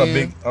tight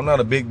end. I'm not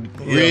a big.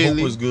 Yeah, Really? Hoop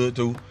was good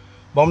too,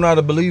 but I'm not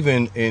a believer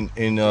in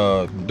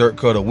Dirk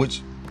Cutter,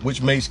 which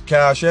makes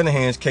Kyle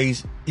Shanahan's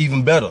case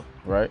even better.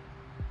 Right?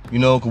 You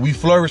know, because we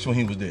flourished when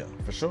he was there.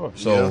 For sure.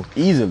 So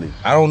Easily.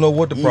 I don't know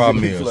what the problem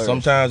Easily is. flourished.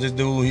 Sometimes this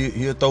dude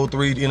he'll throw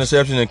 3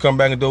 interceptions and come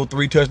back and throw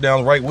 3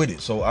 touchdowns right with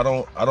it. So I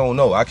don't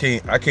know. I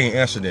can't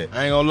answer that.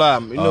 I ain't gonna lie.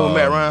 You know when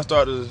Matt Ryan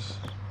started,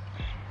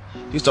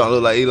 he starting to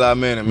look like Eli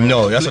Manning, man.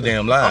 No, that's a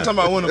damn lie. I'm talking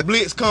about when the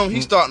blitz come,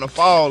 he's starting to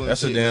fall. And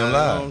That's a shit, damn man. lie.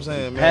 You know what I'm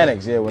saying, man?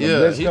 Panics, yeah. When the Yeah,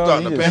 blitz he comes,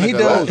 starting to just- panic. He a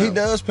does. lot He now.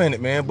 does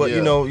panic, man. But Yeah.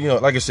 you know,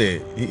 like I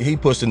said, he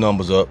puts the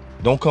numbers up.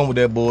 Don't come with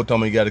that bull. Tell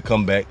me you got to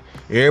come back.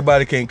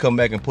 Everybody can't come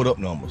back and put up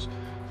numbers.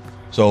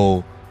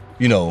 So,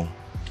 you know,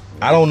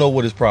 I don't know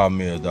what his problem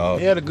is, dog.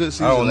 He had a good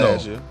I don't season know.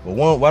 last year. But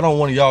why don't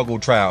one of y'all go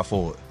try out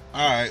for it?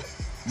 All right,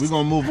 we're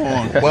gonna move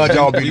on. Why don't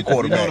y'all be the We know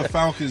quarterback? the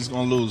Falcons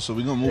gonna lose, so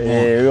we're gonna move Yeah,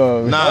 on. we're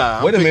gonna,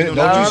 Nah, Wait a I'm minute. picking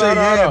Don't him you to say win.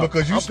 yeah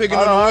because you. I'm picking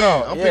Hold him to on, win.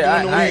 hold on. I'm Yeah, picking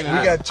him to win.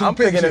 we got 2 I'm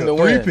picks picking him here,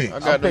 to 3 win. picks. I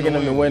I'm got picking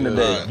them him to to win win.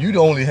 today. You the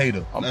only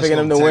hater. I'm Let's picking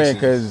go him to win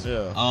Texans.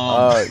 because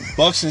Yeah.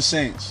 Bucks and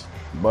Saints.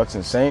 Bucks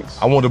and Saints.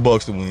 I want the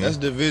Bucks to win, That's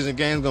division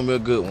game's gonna be a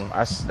good one. I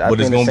but think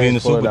it's gonna be in the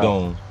Saints pull it out.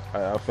 Superdome.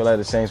 I feel like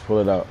the Saints pull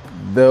it out.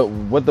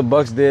 What the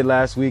Bucks did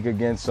last week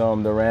against the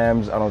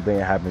Rams, I don't think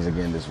it happens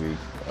again this week.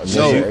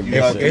 So,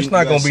 It's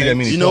not gonna be that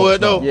many. You know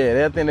what, points, no. though?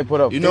 Yeah, I think they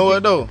put up. You know 50.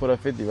 what, though? They put up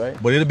 50,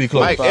 right? But it'll be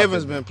close. Mike 55.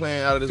 Evans been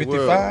playing out of this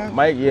 55? world.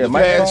 Mike The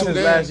Mike past Evans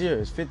two last games. year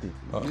is 50.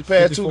 These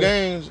past 2 54.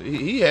 games,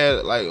 he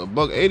had like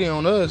 $180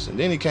 on us, and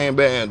then he came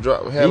back and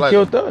had He like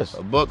killed us.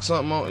 $100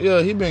 something on.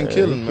 Yeah, he been Yeah,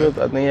 killing, he man. killed,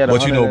 I think he had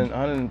But you know,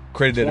 100.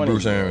 Credit that to 20.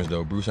 Bruce Arians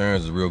though. Bruce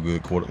Arians is a real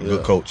good Yeah.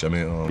 good coach. I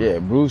mean, Yeah,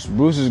 Bruce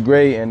is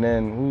great, and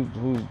then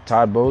who's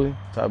Todd Bowley?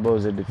 Todd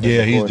Bowley's their defensive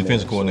Yeah, he's coordinator.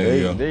 defensive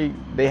coordinator, So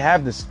they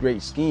have this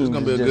great scheme. It's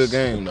gonna be a just good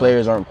game, The though.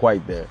 players aren't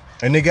quite there.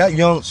 and they got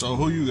young. So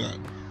who you got?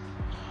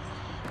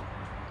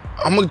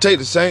 I'm gonna take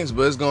the Saints,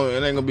 but it ain't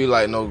gonna be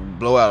like no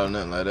blowout or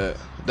nothing like that.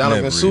 Never.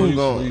 Dominican Sue Who you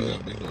going.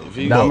 got, big dog? If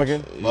he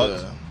Dominican?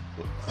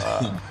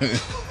 yeah.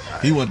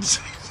 He went.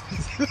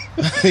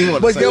 He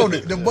want But to yo, say-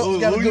 the Bucks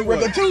got a who good you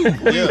record too.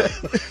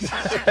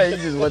 yeah, He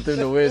just want them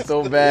to win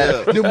so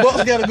bad. The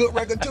Bucks got a good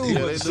record too.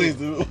 yeah, they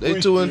do. They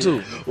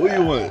 2-2. Who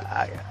you want?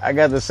 I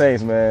got the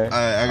Saints, man.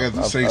 I got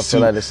the I Saints feel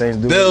too. like the Saints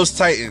do. Bills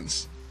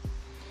Titans.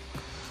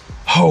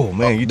 Oh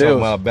man, you talking Bills.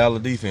 about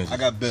ballad defense? I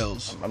got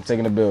Bills. I'm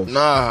taking the Bills.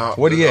 Nah,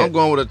 Where he at? I'm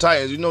going with the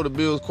Titans. You know the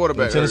Bills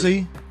quarterback.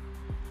 Tennessee.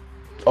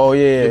 Oh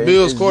yeah, The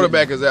Bills It's-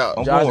 quarterback is out.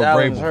 I'm Josh going with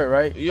Allen's Vrabel. hurt,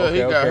 right? Yeah, he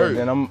got hurt.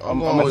 Then I'm I'm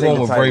gonna going take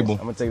with the Titans. Vrabel. I'm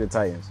gonna take the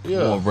Titans. Yeah.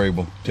 Going Vrabel. You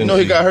know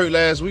he Tennessee. got hurt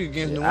last week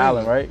against New Allen,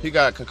 England. right? He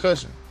got a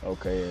concussion.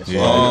 Okay, yeah. So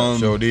Yeah,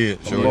 sure did.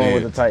 I'm Sure going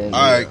with the did. Titans.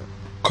 All right,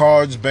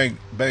 Cards,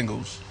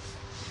 Bengals.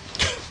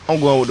 I'm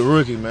going with the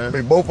rookie, man.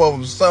 Hey, both of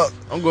them suck.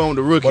 I'm going with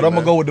the rookie. But I'm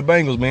man. gonna go with the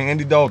Bengals, man.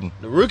 Andy Dalton.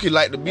 The rookie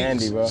like to beat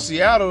Andy, bro.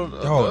 Seattle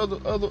Dog.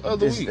 the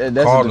other It's- week.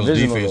 that's Cardinals a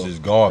divisional. defense though. is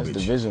garbage.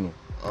 That's divisional.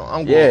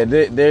 I'm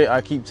going. Yeah, I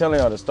keep telling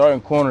y'all the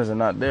starting corners are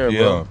not there, Yeah,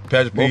 bro. Patrick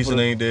Both of Peterson them.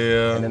 ain't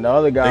there. And then the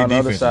other guy They on the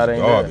other defense side is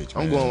ain't garbage,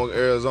 I'm man. going with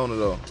Arizona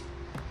though.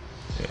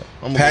 Yeah.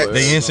 I'm Pat- going with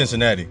They in Arizona.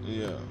 Cincinnati.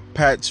 Yeah.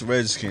 Pats,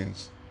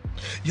 Redskins.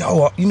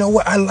 Yo, you know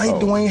what? I like Oh.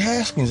 Dwayne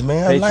Haskins,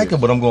 man. I like Patriots.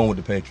 him, but I'm going with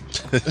the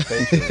Patriots.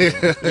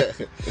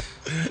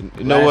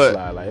 You know what?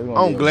 Landslide, like, it's gonna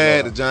I'm be a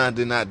glad blowout. that John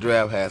did not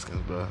draft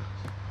Haskins, bro.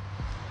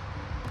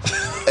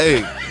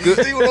 Hey,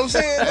 good. See what I'm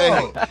saying? Hey.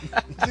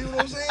 though? See what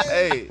I'm saying?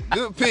 Hey,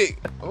 good pick.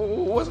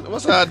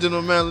 What's our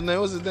general manager's name?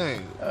 What's his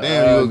name?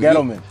 Damn,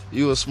 Gettleman.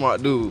 You a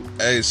smart dude.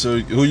 Hey, so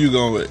who you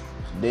going with?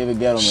 David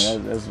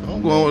Gettleman. That's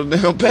I'm going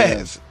with the damn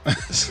Pats.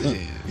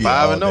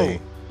 Yeah, 5-0.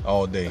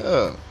 all day.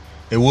 Yeah.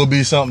 It will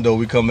be something though.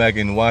 We come back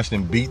and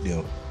Washington beat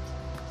them.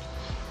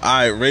 All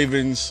right,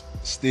 Ravens,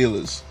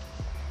 Steelers.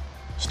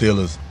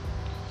 Steelers.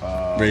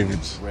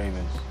 Ravens.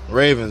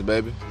 Ravens,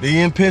 baby. They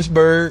in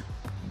Pittsburgh.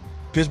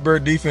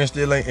 Pittsburgh defense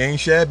still ain't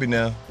shabby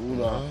now.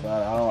 Rudolph.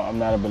 I'm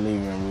not a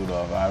believer in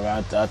Rudolph.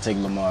 I take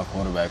Lamar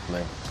quarterback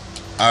play.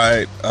 All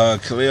right,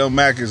 Khalil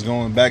Mack is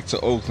going back to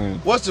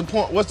Oakland. What's the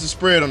point? What's the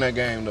spread on that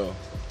game though?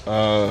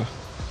 Uh,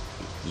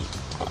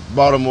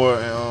 Baltimore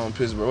and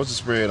Pittsburgh. What's the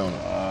spread on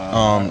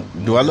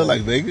it? do I look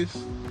like Vegas?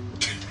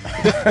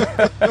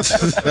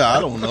 I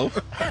don't know.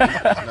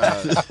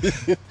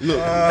 Look,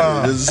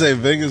 Does it say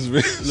Vegas?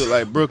 look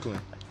like Brooklyn.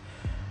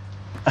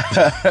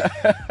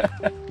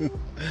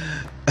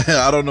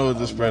 I don't know what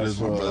the spread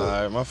is. All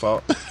right, my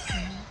fault.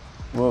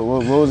 What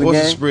was the What's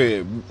game? the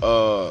spread?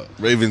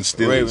 Ravens,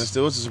 Steelers. Ravens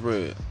still. What's the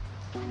spread?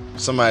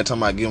 Somebody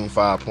talking about give them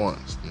 5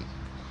 points.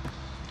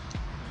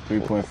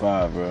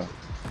 3.5, bro.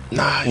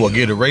 Nah, Well,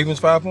 give the Ravens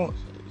 5 points.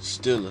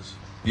 Steelers.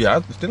 Yeah,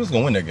 Steelers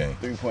gonna win that game.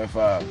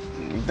 3.5.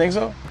 You think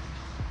so?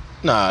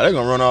 Nah, they're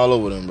gonna run all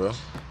over them, bro.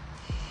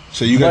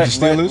 So you got But-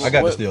 the Steelers? I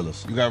got What- the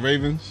Steelers. You got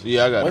Ravens?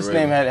 Yeah, I got What's the his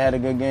name Ravens. had a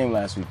good game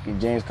last week?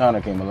 James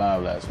Conner came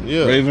alive last week.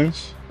 Yeah,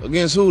 Ravens?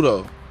 against who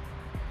though?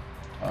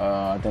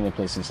 I think they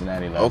played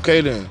Cincinnati last week.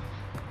 Okay then.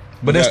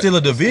 But Yeah. that's still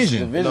a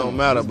division. It don't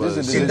matter, This is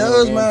a but it divisional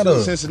does game, matter.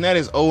 too.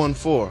 Cincinnati's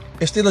 0-4.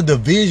 It's still a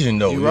division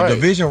though. You The right.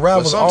 division But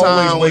rivals sometime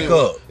always when wake you-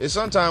 up. It's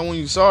sometimes when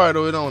you sorry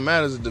though, it don't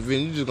matter. It's a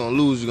division. You just gonna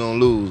lose. You're gonna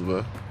lose,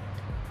 bro.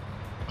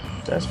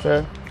 That's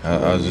fair. I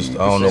don't know.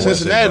 What to say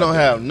Cincinnati about don't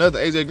that. have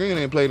nothing. AJ Green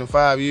ain't played in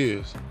 5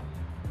 years.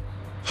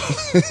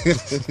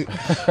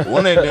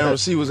 One of them damn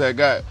receivers that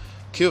got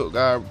killed.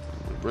 God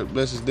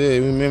bless his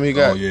dead. Remember he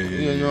got. Yeah.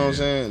 You know what I'm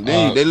saying?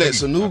 Then they let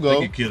Sanu I go.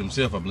 think he killed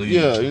himself, I believe.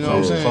 Yeah, you know what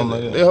I'm saying.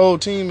 Something like Their that. whole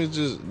team is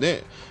just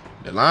the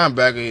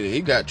linebacker.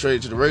 He got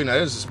traded to the Ravens. Now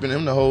they suspended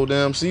him the whole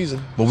damn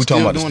season. But we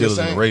talking Still about the doing Steelers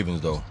and same. the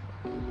Ravens though.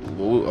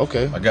 Well,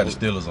 okay. I got the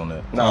Steelers on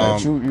that. No,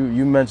 but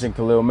you mentioned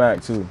Khalil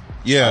Mack too.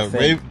 Yeah, I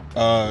think-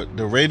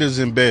 the Raiders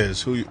and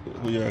Bears. Who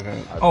y'all got?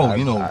 Oh, I-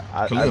 you know,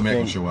 I Khalil Mack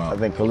think- will show out. I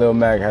think Khalil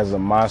Mack has a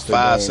monster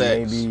 5 game,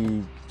 sacks.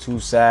 maybe 2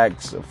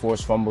 sacks, a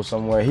forced fumble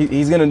somewhere.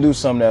 He's gonna do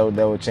something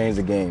that will change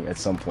the game at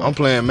some point. I'm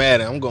playing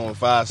Madden. I'm going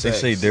 5 They sacks.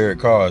 say Derek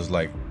Carr is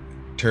like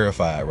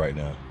terrified right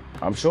now.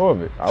 I'm sure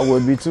of it. I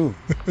would be too.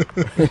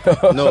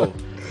 No.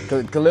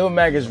 Khalil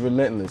Mack is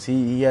relentless.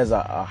 He has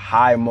a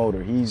high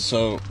motor. He's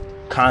So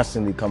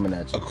constantly coming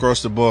at you.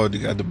 across the board,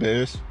 you got the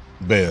Bears.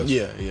 Bears.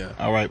 Yeah.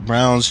 All right,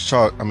 Broncos,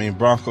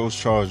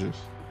 Chargers.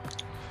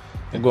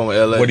 I'm going with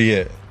LA. What he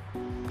at?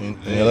 In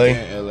Yeah,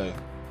 LA? LA.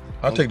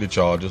 I'll take the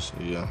Chargers.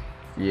 Yeah.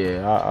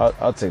 Yeah,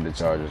 I'll take the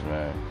Chargers,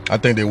 man. I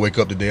think they wake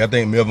up today. I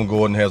think Melvin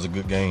Gordon has a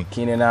good game.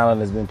 Keenan Allen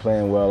has been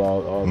playing well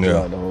all Yeah.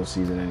 throughout the whole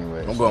season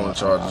anyway. I'm going with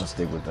Chargers. I'll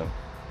stick with them.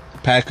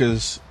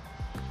 Packers,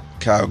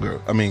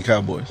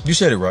 Cowboys. You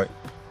said it right.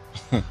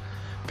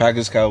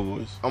 Packers,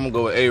 Cowboys. I'm gonna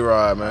go with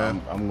A-Rod,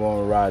 man. I'm going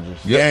with Rodgers.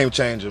 Yep. Game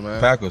changer, man.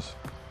 Packers.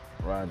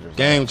 Rodgers.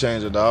 Game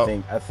changer, dog.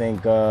 I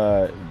think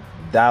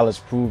Dallas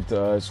proved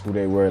to us who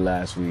they were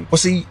last week. Well,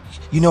 see,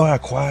 you know how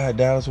quiet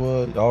Dallas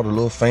was? All the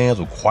little fans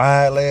were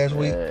quiet last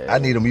week. Yeah. I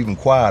need them even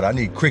quiet. I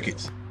need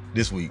crickets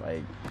this week.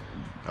 Like,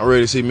 I'm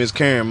ready to see Miss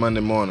Karen Monday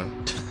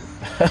morning.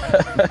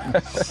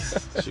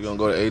 She gonna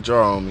go to HR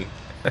on me.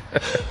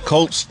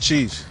 Colts,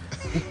 Chiefs.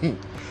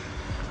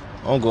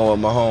 I'm going with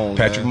my home.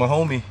 Patrick man.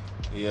 Mahomey.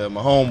 Yeah,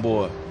 my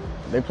homeboy.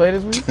 they play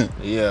this week?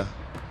 Yeah.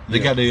 They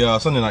got the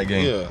Sunday night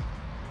game. Yeah.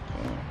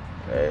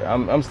 Hey,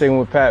 I'm sticking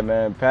with Pat,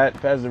 man.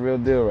 Pat's the real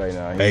deal right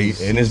now. Hey,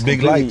 and it's big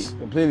completely- lights.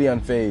 Completely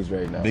unfazed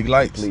right now. Big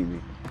lights.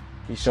 Completely.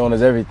 He's showing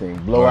us everything.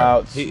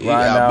 Blowouts, He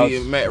Ryan outbeat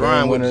outs, Matt game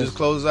Ryan would winners. just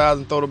close his eyes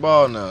and throw the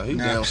ball now. He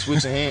damn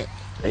switching hand.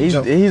 He's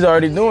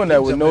already doing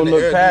that with jump no in the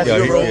look air, pass.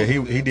 Yeah,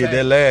 Zero. he did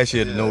that last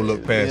year. The no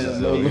look passes. Yeah, So,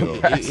 no you look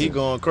know. pass. He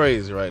going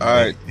crazy right now. All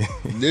right,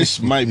 this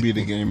might be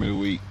the game of the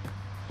week.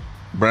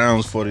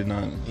 Browns,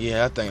 49ers.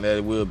 Yeah, I think that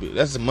it will be.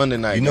 That's a Monday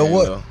night You know game,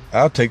 what? though.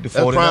 I'll take the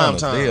That's prime 49ers.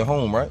 time. They at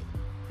home, right?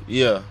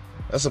 Yeah.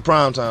 That's a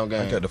primetime I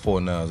game. got the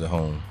 49ers at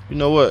home. You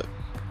know what?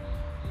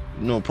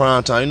 You know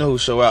primetime. You know who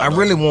show out. I though?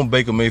 really want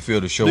Baker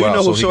Mayfield to show Do you out.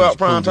 know who so he show can out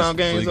prove primetime this- so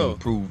games, he though? can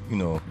prove,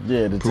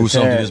 Yeah, the prove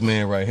something to Titans- this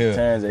man right here.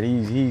 Titans that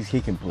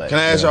he can play. Can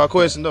I ask y'all a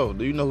question though?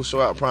 Do you know who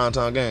show out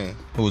primetime game?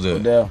 Who's that?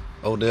 Odell.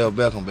 Odell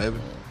Beckham, baby.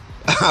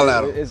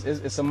 Holla at him.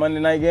 It's a Monday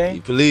night You game.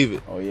 believe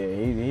it? Oh yeah,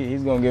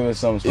 he's gonna give us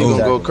something. He gonna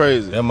go spectacular.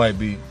 crazy. That might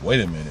be.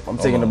 Wait a minute. I'm Hold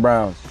taking the on.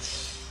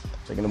 Browns.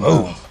 Taking the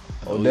Oh. Browns.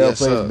 Oh, Odell yes,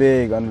 plays sir.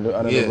 big under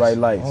Yes. the right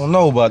lights. I don't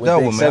know about With that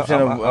the one, man. exception I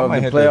of might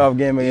the have playoff to,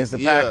 game against the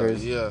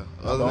Packers. Yeah.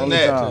 the Other than only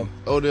that, time.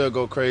 Odell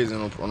go crazy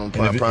on And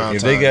prime time.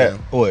 if they got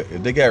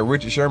if they got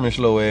Richard Sherman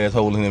slow ass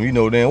holding him, you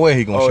know damn well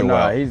he gonna Oh show nah,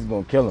 out. he's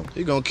gonna kill him.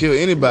 he gonna kill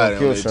anybody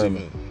He'll on kill that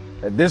Sherman. team.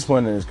 At this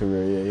point in his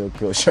career, yeah, he'll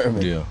kill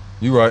Sherman. Yeah,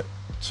 you right.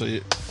 So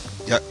y'all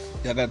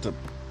got the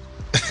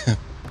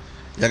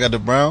y'all got the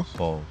Browns.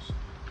 Pause.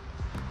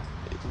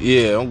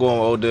 Yeah, I'm going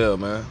with Odell,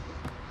 man.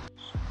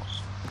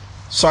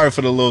 Sorry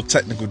for the little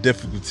technical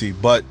difficulty,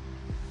 but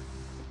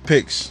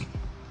picks.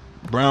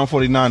 Brown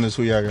 49ers.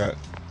 Who y'all got?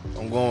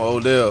 I'm going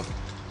with Odell.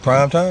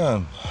 Prime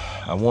time.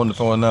 I wanted to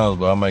throw announce,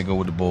 but I might go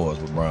with the boys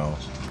with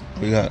Browns.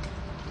 We got.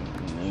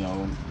 You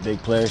know, big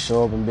players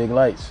show up in big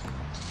lights.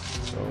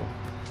 So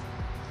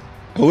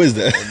Who is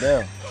that?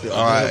 Odell.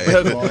 All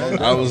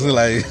right. I was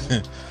like,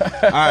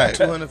 all right.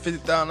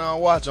 $250,000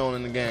 watch on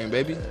in the game,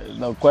 baby.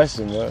 No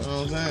question, bro. You know what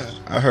I'm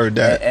saying? I heard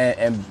that.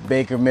 And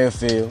Baker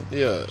Mayfield.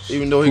 Yeah,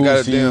 even though he got it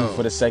Who's he down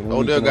for the second week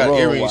Odell in a got row,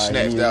 earrings why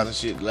snatched he out and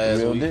shit last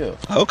Real week. deal.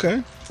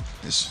 Okay.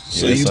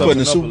 So Yeah, you toughen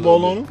putting the up a Super little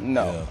Bowl on bit. him?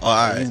 No. Yeah.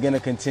 All right. He's gonna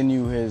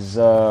continue his.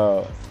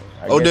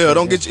 Odell,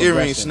 don't get your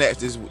earrings progression.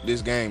 snatched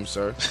this game,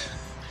 sir.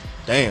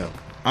 Damn,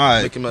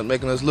 All right.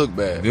 making us look If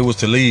bad. it was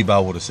to leave, I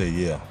would have said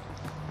yeah.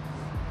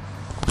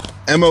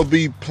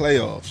 MLB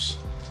playoffs.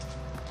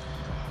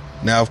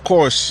 Now, of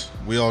course,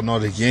 we all know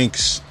the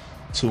Yanks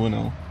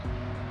 2-0.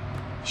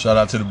 Shout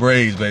out to the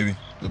Braves, baby.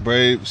 The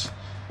Braves,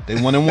 they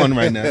 1-1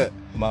 right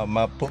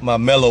now. Put my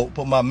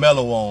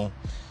mellow on.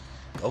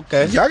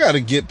 Okay, Y'all got to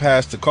get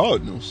past the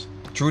Cardinals.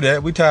 True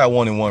that. We tied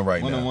 1-1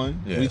 right now. 1-1.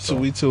 Yeah, we so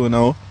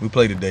 2-0. we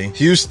play today.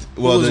 Houston.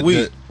 Well, who was we?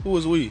 the Who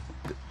was we?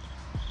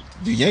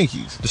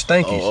 Yankees. The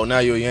Stankies. Oh, now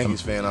you're a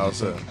Yankees fan all of a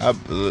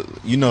sudden.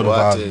 You know the Well,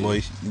 I tell vibes, you.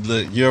 boy.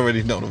 Look, you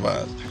already know the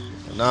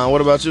vibes. Nah,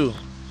 what about you?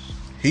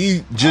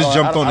 He just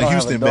jumped on the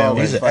Houston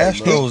bandwagon. He's an Fight,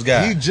 bro. Astros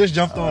guy. He just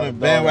jumped on the dog,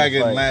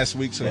 bandwagon fight. last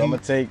week, so I'm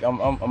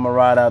gonna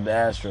ride out the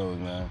Astros,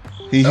 man.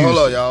 he Hey, hold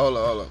Houston. on, y'all.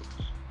 Hold on.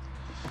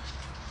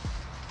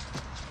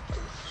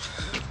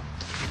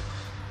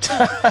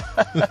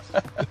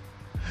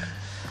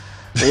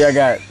 So y'all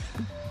got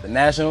the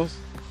Nationals.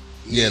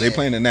 Yeah, they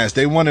playing the Nats.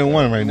 They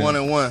 1-1 right now.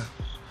 1-1.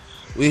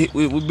 We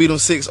beat them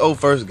 6-0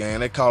 first game.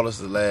 They called us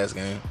the last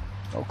game.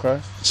 Okay.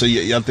 So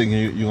y'all think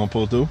you gonna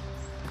pull through?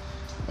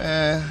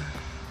 Man,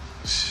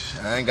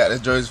 I ain't got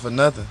this jersey for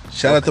nothing.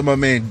 Shout out to my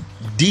man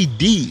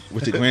DD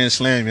with the grand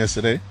slam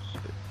yesterday.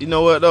 You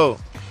know what though?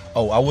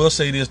 Oh, I will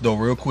say this though,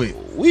 real quick.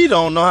 We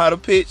don't know how to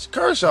pitch.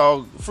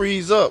 Kershaw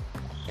freeze up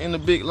in the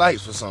big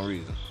lights for some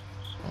reason.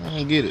 I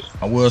don't get it.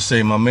 I will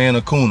say my man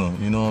Acuna,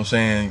 you know what I'm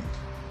saying?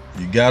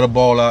 You got to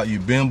ball out.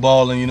 You've been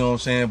balling, you know what I'm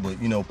saying? But,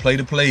 you know, play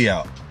the play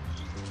out.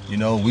 You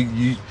know,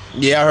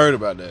 Yeah, I heard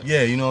about that.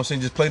 yeah, you know what I'm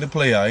saying? Just play the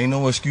play out. Ain't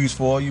no excuse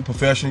for it. You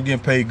professional,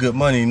 getting paid good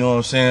money, you know what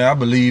I'm saying? I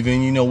believe in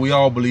you. You know, we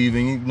all believe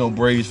in you. You know,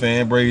 Braves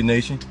fan, Braves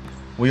Nation.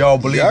 We all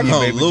believe Y'all in you,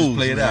 gonna baby. lose, Just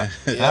play it man. out.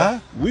 Yeah. Huh?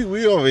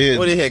 We over here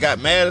What, he had got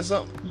mad or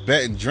something?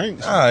 betting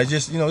drinks. It's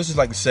just, you know, this is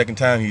like the second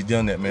time he's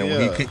done that, man.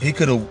 Yeah. He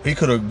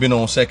could have been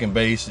on second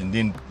base and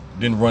didn't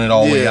run it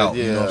all the way Yeah, out.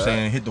 You know what I'm yeah.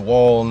 saying? Hit the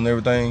wall and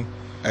everything.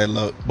 Hey,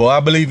 look, But I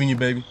believe in you,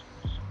 baby.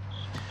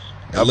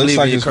 it I looks believe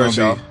like in it's you, gonna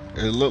Kershaw.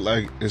 be. It look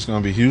like it's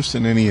gonna be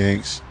Houston and the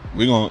Yanks.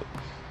 We gonna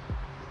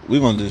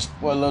just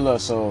Well, look.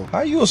 So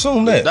How you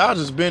assume The that?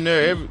 Dodgers been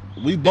there every.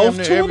 we damn both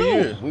near 2-0. every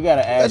year. we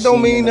gotta add. That don't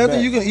Sheehan mean in the nothing.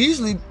 back. You can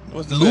easily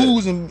What's the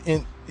lose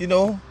and you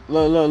know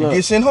Look.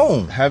 get sent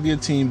home. Have your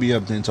team be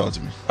up there and talk to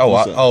me. Oh,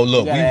 What's up?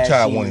 look, We we gotta add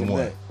tied Sheehan in the 1-1.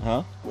 back.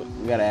 Huh?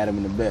 We gotta add him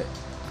in the bet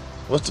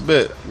What's the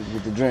bet?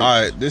 with the drink.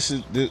 All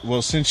right,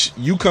 well, since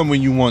you come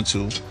when you want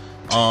to,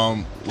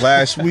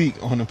 last week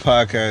on the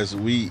podcast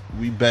we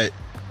bet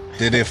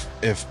that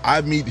if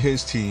I meet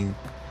his team,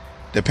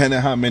 depending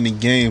on how many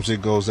games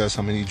it goes, that's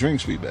how many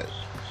drinks we bet.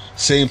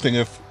 Same thing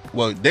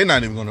they're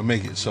not even gonna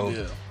make it. So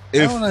Yeah. I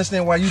if don't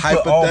understand why you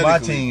put all my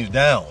hypothetically- teams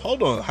down.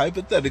 hold on,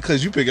 hypothetically,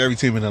 because you pick every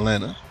team in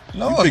Atlanta.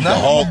 No, you it's pick not. the I'm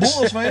a Hawks.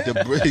 Bulls fan.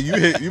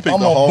 You pick I'm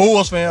the a Hawks.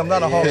 Bulls fan. I'm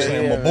not a Hawks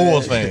fan. I'm a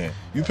Bulls fan.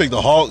 You pick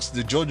the Hawks,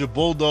 the Georgia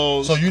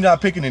Bulldogs. So you're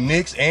not picking the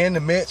Knicks and the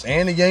Mets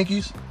and the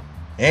Yankees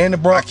and the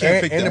I Bronx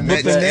can't pick and the the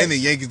Mets Brooklyn and the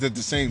Nets. Yankees at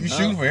the same You time.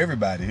 shooting for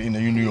everybody in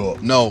New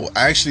York. No,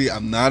 actually,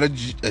 I'm not a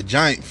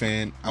Giant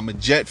fan. I'm a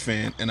Jet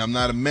fan, and I'm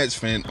not a Mets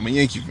fan. I'm a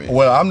Yankee fan.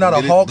 Well, I'm not a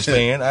Get it? Hawks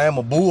fan. I am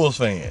a Bulls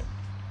fan.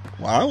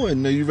 Well, I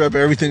wouldn't know you rep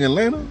everything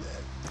Atlanta.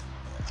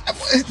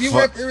 You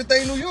Fuck. rep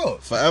everything New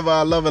York. Forever,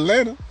 I love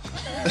Atlanta.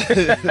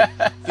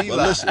 But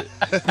Fila. listen,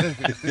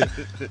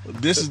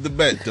 this is the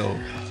bet though.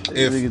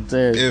 Nigga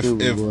Terry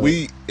stupid,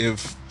 boy.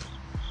 If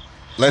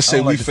let's I say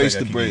don't we like the face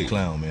fact the I keep being a Braves,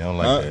 clown, man. I don't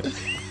like Huh? that.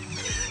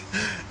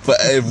 but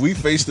if we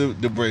face the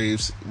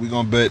Braves, we're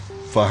gonna bet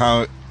for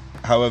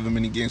however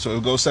many games. So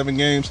it'll go 7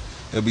 games.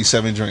 It'll be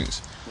 7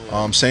 drinks.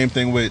 Same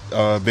thing with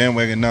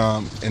Bandwagon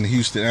Nam and the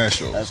Houston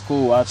Astros. That's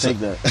cool. I'll take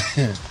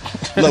that.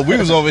 Look, we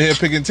was over here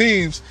picking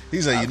teams.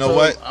 He said, "You know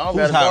what? I don't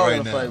Who's got a hot dog right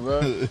in the now?" fight, bro.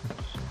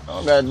 I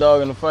don't got a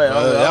dog in the fight. I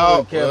don't Y'all,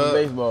 really care for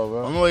baseball,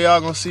 bro. I know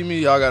y'all gonna see me.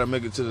 Y'all gotta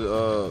make it to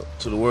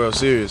the World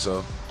Series.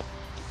 So,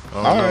 I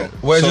don't All know. right.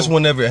 Well, it's So- just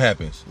whenever it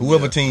happens.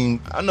 Whoever Yeah.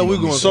 team. I know we're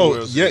going to the So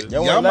World yeah, Series.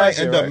 Y'all y'all won might last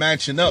end year, up right?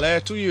 matching up.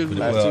 Last 2 years, we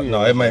Last lost. Well, 2 no,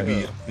 years, it might yeah.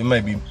 be. It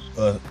might be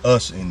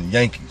us and the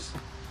Yankees.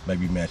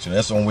 Maybe matching.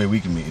 That's the only way we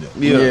can meet up.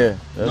 Yeah.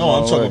 that's No,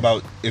 I'm my talking way.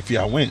 about if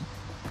y'all win.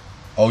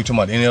 Oh, you talking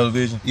about the NL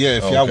division? Yeah,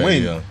 if y'all Okay,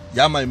 win, yeah.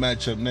 y'all might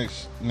match up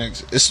next.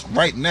 It's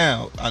right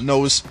now. I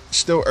know it's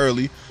still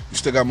early. You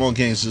still got more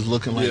games just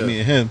looking like Yeah. me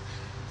and him.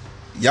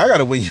 Y'all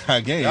gotta win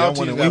y'all game. Y'all Y'all want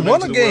to teams We win. gotta won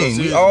make a it to the World game. We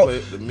Series all to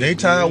play- to they meet-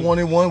 tied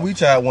 1-1. We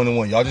tied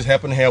 1-1. Y'all just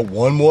happen to have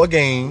one more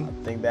game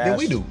I think than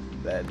we do.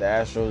 The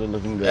Astros are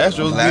looking good.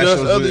 Astros Last beat us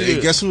year's- other hey,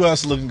 year. guess who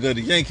else looking good?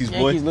 The Yankees,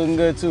 boy. Yankees looking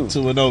good too.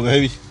 2-0,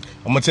 baby.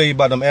 I'm gonna tell you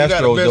about them He got the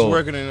Astros best though.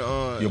 record in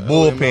Your MLB,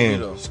 bullpen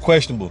though. is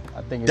questionable.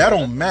 I think That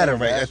don't matter,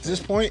 right? At this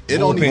point, it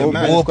don't even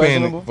matter.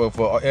 questionable? Bullpen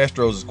for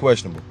Astros is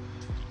questionable.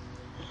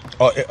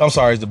 I'm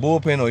sorry, it's the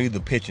bullpen or either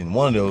pitching.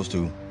 One of those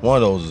two. One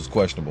of those is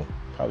questionable.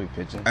 Probably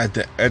pitching. At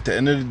the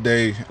end of the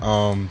day,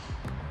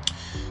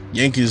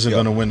 Yankees are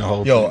gonna win the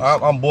whole Yo,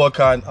 thing.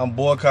 I'm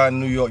boycotting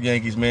New York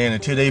Yankees, man,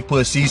 until they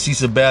put CC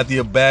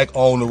Sabathia back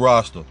on the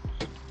roster.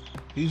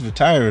 He's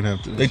retiring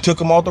after They this. took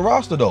him off the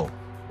roster though.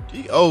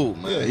 He old,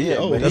 man. Yeah, he Yeah,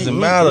 old. but Doesn't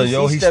matter,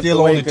 yo. He's stepped still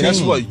on away the 'cause team.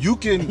 Guess what? You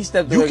can He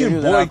stepped away 'cause he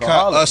was an boycott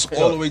alcoholic. us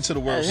all the way to the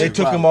World Yeah, They Series.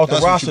 took him off the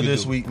That's what roster you can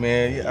this do. week,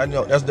 man. Yeah, I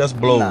know that's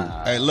blow.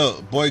 Nah. Hey,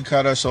 look,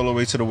 boycott us all the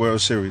way to the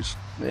World Series.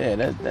 Yeah,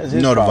 that's his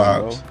You know the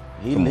problem, vibes.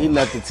 bro. He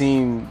left the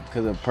team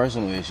because of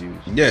personal issues.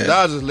 Yeah,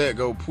 Dodgers let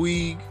go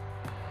Puig,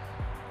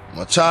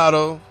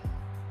 Machado,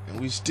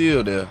 and we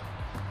still there.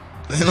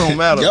 It don't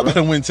matter, y'all bro.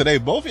 better win today.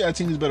 Both of y'all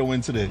teams better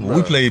win today.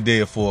 We play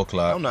today at 4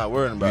 o'clock. I'm not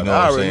worrying about You it. know I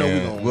what I'm already know we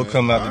saying? gonna We'll win.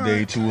 come out All today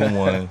right.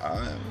 2-1. All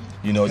right.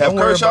 You know, Have don't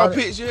worry Kershaw about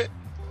it. pitched yet?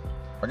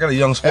 I got a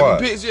young Haven't squad.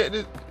 pitched yet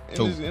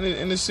Who?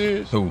 in this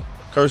series? Who?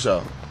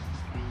 Kershaw.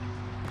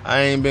 I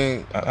ain't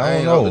been. I I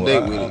ain't don't up to know. date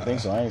I with don't it. think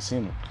so. I ain't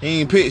seen him. He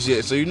ain't pitched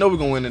yet, so you know we're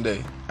gonna win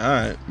today. All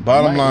right.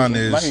 Bottom line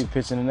might be is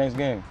pitching the next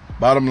game.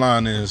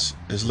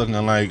 it's looking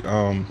like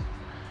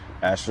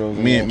Astros.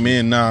 me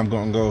and Nam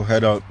gonna go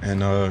head up,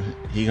 and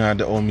he gonna have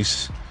to owe me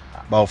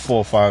about 4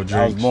 or 5 I was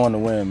drinks. born to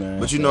win, man.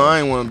 But you know I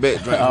ain't want to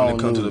bet drinks I when it don't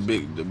come to lose.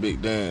 the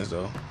big dance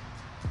though.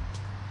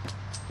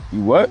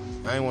 You what?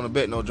 I ain't want to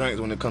bet no drinks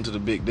when it come to the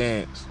big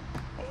dance.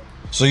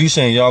 So you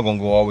saying y'all gonna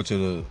go over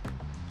to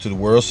the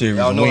World Series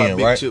Y'all and know how win,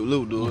 Big right? Chip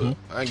Lou do it.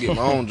 I ain't get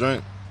my own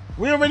drink.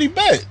 We already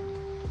bet.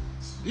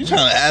 You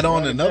trying to add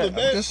on another I'm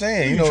bet? just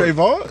saying, You you know,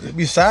 Trayvon?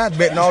 be side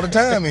betting all the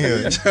time in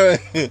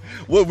here.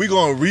 What, we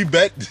gonna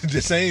rebet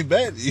the same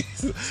bet?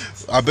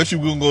 I bet you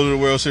we gonna go to the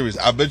World Series.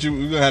 I bet you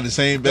we gonna have the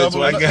same bet.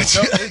 So I got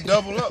you. It's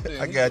double up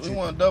then. I got We you.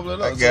 want to double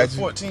it I up. got So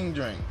you. 14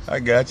 drinks. I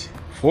got you.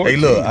 14.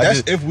 Hey, look, I That's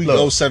just, if we look,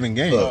 go 7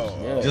 games. Look,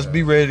 Yeah. just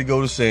be ready to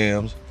go to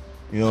Sam's.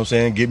 You know what I'm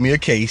saying? Get me a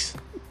case,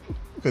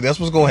 cause that's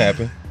what's gonna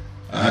happen.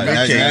 Now, Give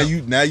me a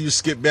case. now you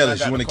skip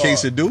Bayless. I got You want a the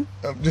case card. of do?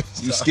 I'm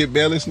just- You skip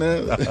Bayless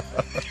now?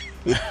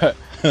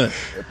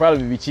 It'd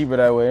probably be cheaper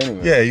that way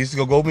anyway. yeah, you used to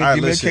go All right,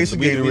 give me a listen, case of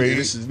this Gatorade.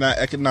 is not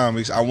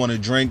economics. I want to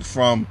drink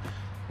from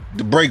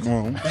the break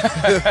room.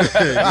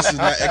 This is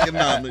not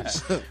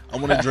economics. I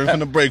want to drink from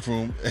the break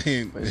room,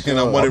 and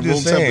I want I'm it room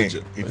just saying,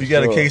 temperature. if you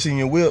got a sure. case in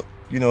your whip,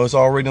 you know it's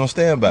already on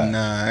standby.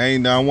 Nah, I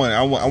ain't. I want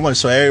it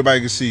so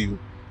everybody can see you.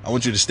 I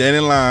want you to stand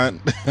in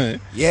line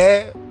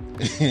Yeah.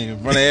 in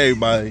front of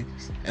everybody,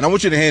 and I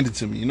want you to hand it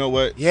to me. You know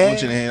what? Yeah. I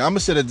want you to hand. I'm gonna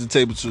sit at the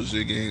table so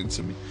you can hand it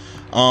to me.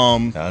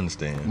 I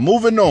understand.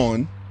 Moving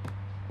on,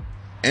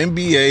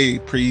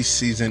 NBA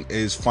preseason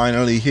is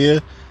finally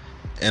here,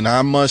 and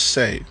I must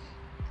say,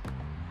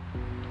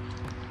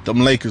 them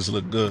Lakers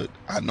look good.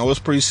 I know it's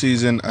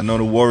preseason. I know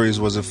the Warriors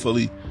wasn't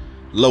fully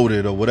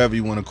loaded or whatever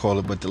you want to call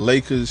it, but the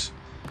Lakers,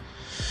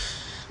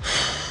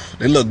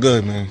 they look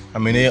good, man. I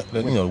mean,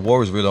 the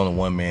Warriors really only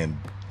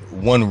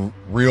one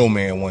real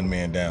man, one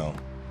man down.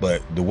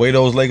 But the way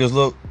those Lakers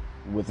look,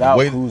 Without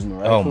Wait- Kuzma,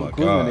 right? oh my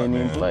Kuzma God, didn't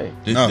even man. play.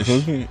 No,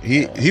 the-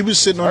 he was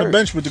sitting on the hurt.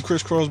 bench with the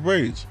crisscross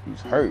braids.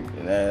 He's hurt.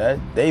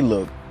 And they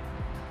look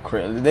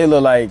crazy. They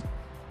look like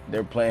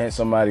they're playing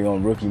somebody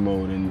on rookie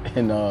mode in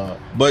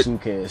But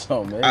 2K or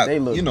something. I- They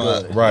look you know,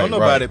 good. right, Don't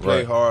nobody right, play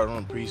right. hard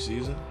on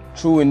preseason.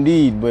 True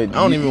indeed, but I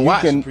don't even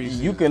watch can,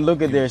 preseason. you can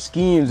look at their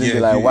schemes and Yeah, be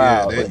like, yeah,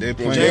 wow. they- but they they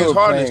playing- James were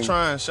Harden playing- is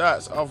trying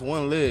shots off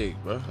one leg,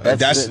 bro.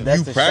 That's you the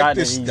shot that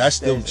practice. he- That's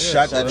the that-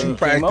 shot yeah, that he you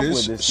came up with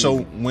practice. this So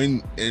season.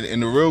 when in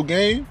the real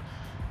game,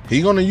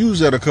 he gonna use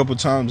that a couple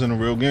times in the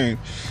real game.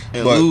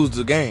 And But- lose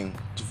the game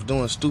for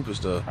doing stupid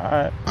stuff. All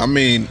right. I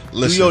mean, Do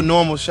listen. your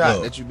normal shot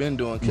look. that you've been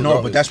doing.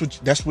 No, but that's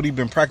what he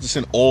been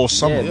practicing all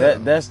summer. Yeah,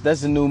 that's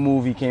the new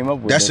move he came up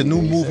with. That's that a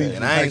new he movie. said.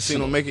 and I ain't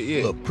seen him make it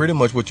yet. Look, pretty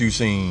much what you've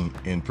seen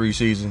in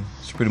preseason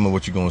is pretty much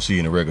what you're gonna see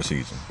in the regular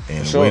season.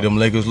 And Sure. the way them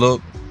Lakers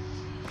look,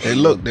 They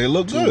look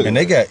good. and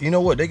they got, you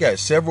know what, they got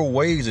several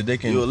ways that they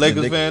can. You a Lakers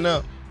that they- fan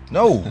now?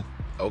 No,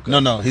 Okay.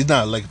 No, he's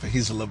not a Laker fan.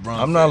 He's a LeBron.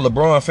 I'm not a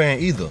LeBron fan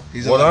either.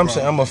 He's a What I'm LeBron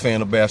saying, I'm a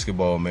fan of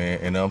basketball, man,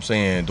 and I'm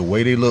saying the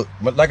way they look.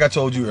 But like I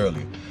told you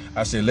earlier,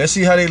 I said let's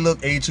see how they look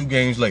 82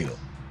 games later.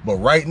 But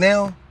right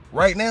now,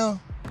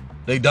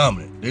 they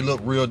dominant. They look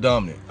real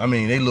dominant. I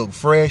mean, they look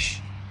fresh.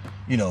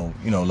 You know,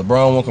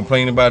 LeBron won't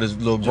complain about his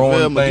little JaVale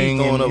growing McGee thing.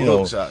 throwing And, up you know,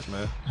 hook shots,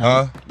 man.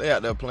 huh? They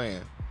out there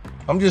playing.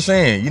 I'm just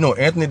saying,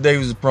 Anthony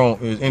Davis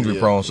is injury Yeah,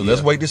 prone, so let's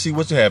yeah. wait to see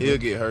what's He'll happening.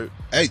 get hurt.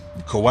 Hey,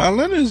 Kawhi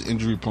Leonard is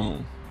injury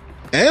prone,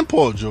 and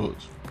Paul George.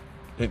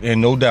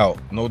 And no doubt.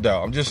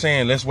 I'm just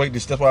saying, let's wait.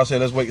 That's why I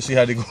said let's wait to see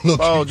how they gonna look.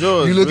 Paul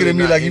George You looking really at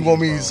me not like you want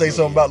me to injury say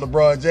prone. something about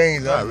LeBron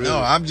James? Not really. No,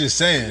 I'm just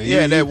saying.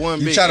 Yeah, you, that one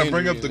You big try to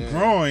bring up injury, the yeah.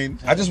 groin.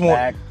 I just want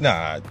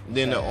Back.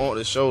 Then on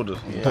the shoulder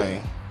Yeah.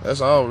 thing.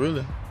 That's all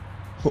really.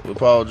 With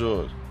Paul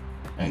George.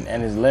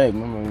 And his leg.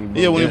 Remember when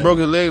he Yeah, when Yeah. he broke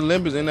his leg,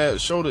 Olympics in that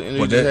shoulder, and he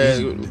But just that,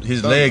 had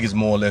his thunder. leg is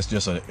more or less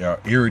just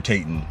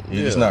irritating.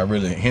 It's Yeah. not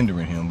really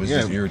hindering him, but it's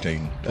Yeah. just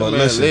irritating. That But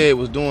man's listen, leg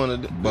was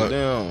doing the but-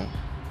 damn.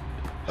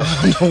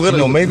 You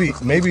know, maybe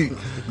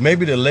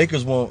the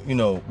Lakers won't, you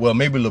know, well,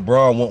 maybe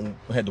LeBron won't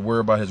have to worry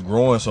about his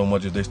growing so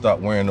much if they stop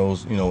wearing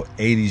those, you know,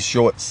 80s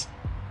shorts.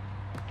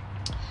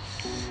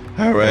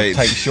 All right.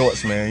 Tight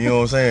shorts, man. You know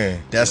what I'm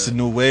saying? That's the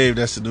new wave.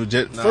 That's the new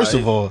jet. Nah, First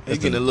of all, he's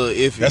getting a little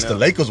iffy. That's now. the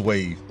Lakers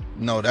wave.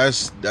 no,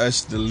 that's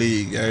the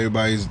league.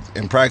 Everybody's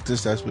in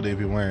practice. That's what they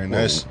be wearing.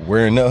 That's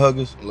Wearing nut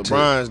huggers.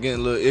 LeBron's getting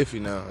a little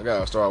iffy now. I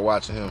gotta start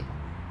watching him.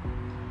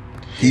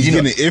 he's You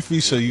know- getting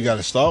iffy. So you got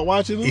to start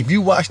watching him. If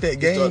you watch that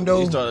game,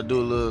 though, he started to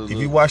do a little. if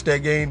you watch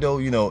that game, though,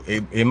 you know,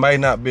 it might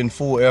not been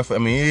full effort. I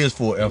mean, it is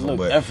full It effort, looked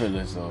but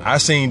effortless though. I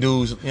seen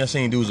dudes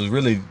was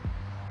really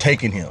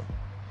taking him.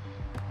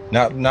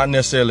 Not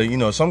necessarily, you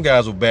know, some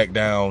guys will back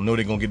down, know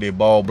they're gonna get their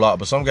ball blocked,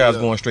 but some guys Yeah.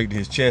 going straight to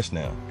his chest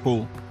now.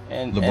 Who?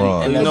 And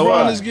LeBron. and You know LeBron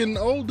what? LeBron is getting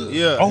older.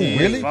 yeah. Oh, he-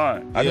 really?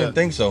 fine. I didn't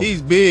think so.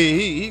 He's big.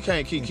 He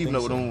can't keep keeping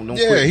up with them.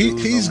 Yeah, quick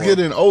dudes he's no more.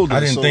 getting older. I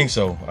didn't think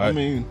so. I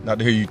mean, not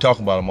to hear you talk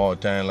about him all the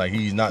time, like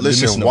he's not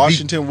listen, missing a beat.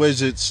 Washington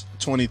Wizards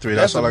 23.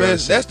 That's That's the all I gotta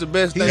best. say. That's the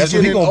best thing. He's That's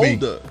what he getting gonna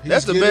be. older.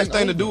 That's the He's best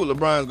getting thing to do older. with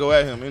LeBron is go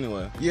at him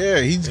anyway. Yeah,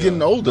 he's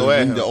getting older. Go at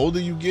And him. the older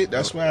you get,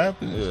 that's what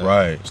happens. Yeah.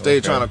 Right. Stay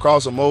Okay. trying to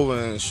cross him over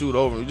and shoot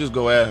over. You just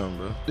go at him,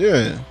 bro.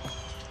 Yeah.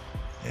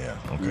 Yeah.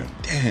 Okay.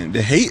 Damn,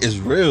 the hate is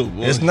real,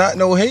 boy. It's not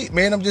no hate,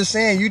 man. I'm just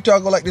saying you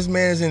talking like this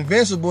man is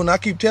invincible, and I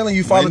keep telling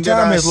you, Father When did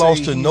Time I has say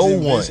lost to he's no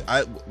one.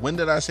 when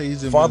did I say he's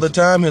invincible? Father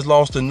Time has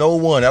lost to no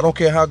one. I don't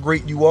care how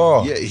great you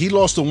are. Yeah, he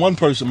lost to one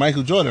person,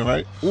 Michael Jordan,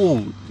 right?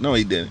 Ooh, no,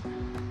 he didn't.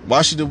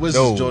 Washington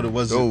Wizards No, Jordan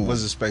wasn't no.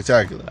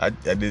 spectacular.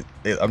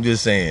 I'm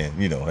just saying,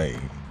 you know, hey,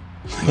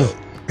 look,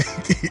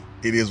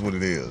 it is what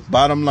it is.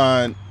 Bottom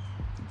line,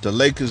 the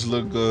Lakers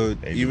look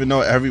good, They even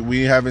though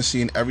we haven't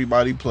seen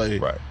everybody play.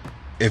 Right.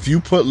 If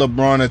you put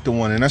LeBron at the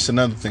one, and that's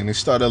another thing, they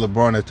started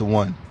LeBron at the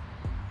one.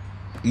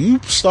 You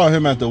start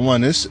him at the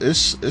one, it's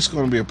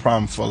going to be a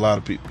problem for a lot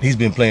of people. He's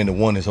been playing the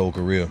one his whole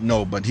career.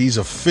 No, but he's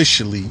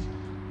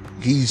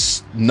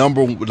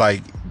number,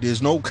 like,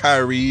 there's no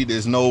Kyrie,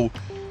 there's no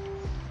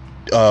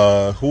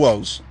who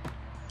else?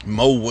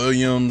 Mo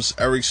Williams,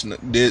 Erickson.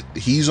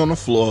 He's on the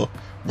floor.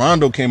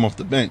 Rondo came off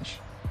the bench.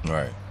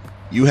 Right.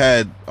 You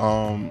had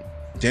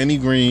Danny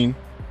Green,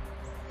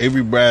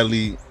 Avery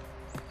Bradley,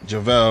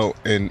 JaVale,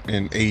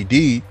 and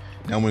AD.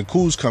 Now when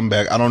Kuz come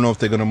back, I don't know if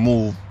they're gonna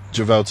move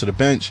JaVale to the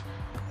bench,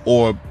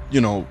 or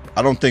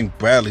I don't think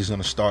Bradley's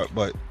gonna start.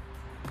 But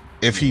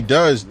if he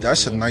does,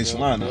 that's a nice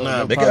lineup.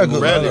 Nah, They got a good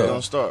Bradley lineup.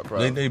 gonna start,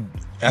 probably.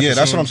 After Yeah,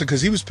 that's seeing- what I'm saying.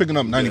 Because he was picking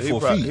up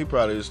 94 he feet,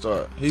 probably will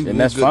start. He's And a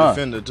that's good fine.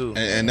 defender too.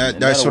 and that's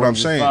that'll what work I'm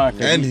just saying. fine,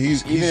 'cause And even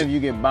he's if you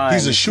get by,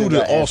 he's a you still shooter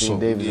got Anthony also.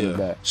 Davis in the Yeah.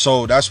 back.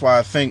 So that's why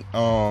I think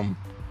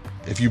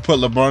if you put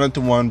LeBron at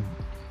the one,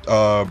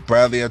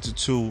 Bradley at the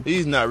two,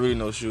 He's not really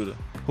no shooter.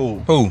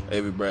 who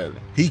Avery Bradley.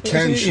 he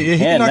can He shoot.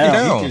 can knock it now.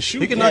 down. He can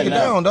shoot. He can Yeah, knock it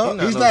now. down,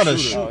 dog. He's no not a shooter.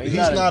 shoot. No, He's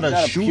not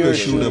a pure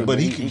shooter, but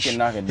he he can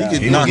knock it down. He He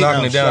can was knock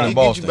knocking it it down down in He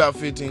Boston. get you about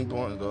 15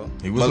 points though.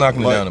 He was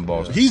knocking it But down in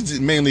Boston. He's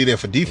mainly there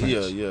for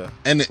defense. Yeah.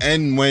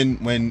 And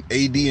when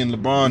AD and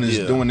LeBron is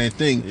Yeah. doing their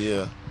thing,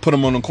 Yeah. put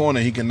him on the corner,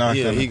 he can knock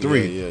Yeah, down he the can-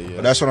 three. yeah.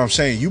 But that's what I'm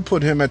saying. You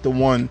put him at the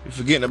one. You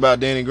forgetting about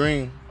Danny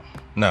Green?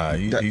 Nah,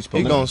 he's He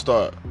supposed gonna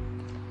start.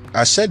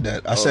 I said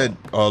that. I said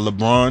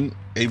LeBron,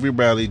 Avery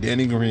Bradley,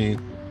 Danny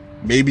Green,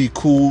 maybe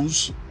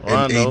Kuz, and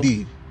Rondo.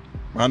 AD.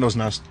 Rondo's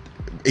not.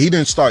 He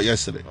didn't start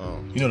yesterday.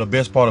 You know the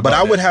best part about But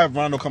I would that- have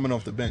Rondo coming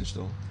off the bench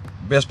though.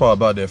 best part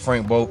about that,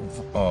 Frank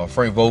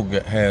Vogel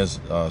has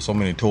so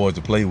many toys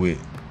to play with.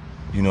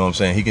 You know what I'm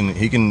saying? He can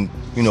kind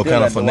of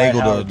got Dwight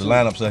finagle Howard, the too.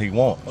 lineups that he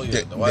wants. Oh, They, yeah,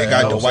 they Dwight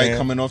got Howard. Dwight saying?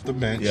 coming off the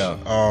bench. Yeah.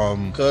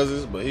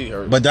 Cousins, but he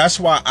hurt. But that's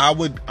why I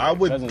would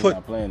Cousins put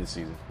not playing this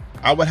season.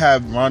 I would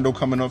have Rondo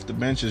coming off the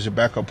bench as your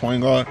backup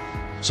point guard,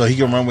 so he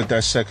can run with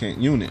that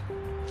second unit.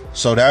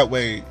 So that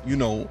way,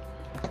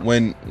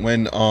 when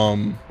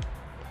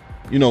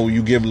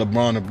you give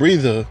LeBron a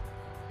breather,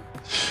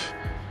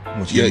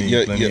 Which he Yeah,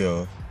 need plenty yeah.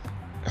 of.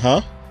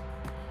 huh?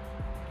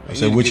 I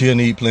said, which he'll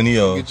need plenty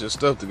of. Get your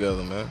stuff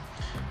together, man.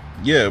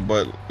 Yeah,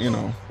 but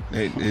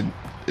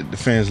the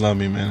fans love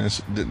me, man.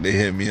 They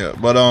hit me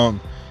up, but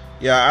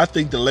yeah, I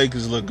think the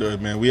Lakers look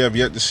good, man. We have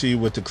yet to see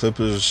what the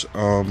Clippers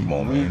Come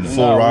on, man.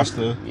 full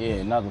roster.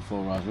 Yeah, not the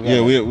full roster.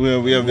 Yeah,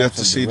 we have yet to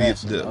some see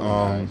Durant and other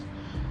guys.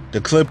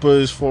 the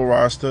Clippers full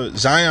roster.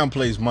 Zion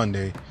plays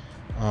Monday.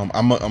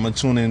 I'm gonna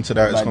tune into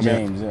that. It's About gonna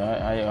be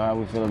James, how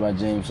we feel about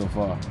James so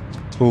far?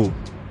 who?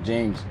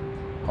 James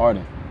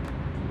Harden.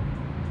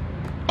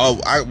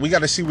 Oh, we got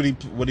to see what he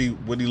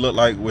looked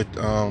like with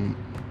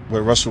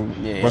Russell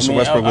Yeah, Russell I mean,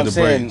 Westbrook I'm with the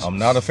saying- braids. I'm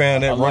not a fan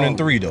of that Alone- running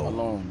three, though.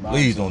 alone,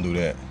 Please boxing. don't do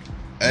that.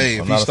 Hey,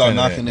 I'm if not he a start fan of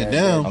knocking that. it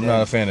down, I'm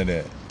not a fan of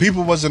that.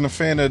 people wasn't a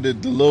fan of the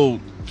little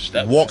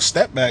Step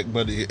step back,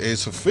 but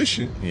it's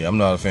efficient. Yeah, I'm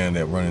not a fan of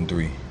that running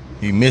three.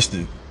 He missed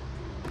it.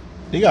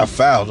 He got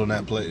fouled on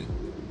that play.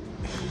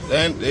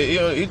 And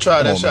he tried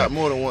Come that on, shot man.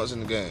 more than once in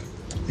the game.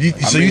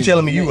 So you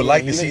telling me you would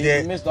like to see He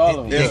that? missed all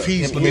of them. If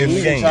he's implemented in the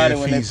even game? tried it if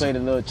when they he's- played the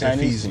little if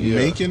Chinese he's team.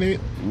 making it,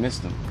 He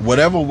missed them.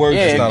 whatever works.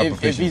 Yeah, is not if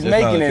proficient- he's that's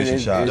not making an it,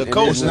 efficient shot. The it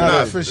coach is is not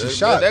not an efficient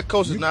shot. That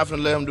coach is not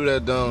finna let him do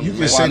that dumb. You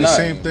can Why say the not?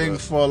 same thing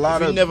for a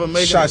lot If he of never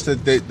make shots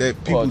it-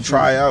 that people Well,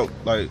 try out.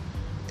 Like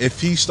if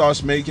he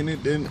starts making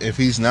it, then if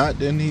he's not,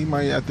 then he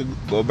might have to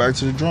go back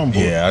to the drum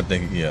board. Yeah, I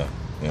think yeah.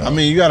 I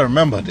mean, you got to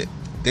remember that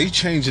they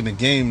changing the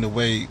game the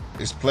way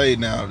it's played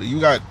now. You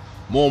got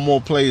more and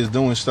more players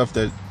doing stuff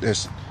that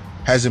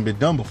hasn't been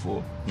done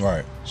before.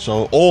 Right.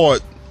 So, or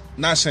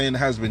not saying it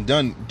has been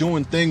done,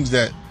 doing things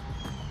that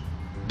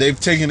they've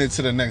taken it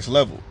to the next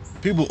level.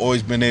 People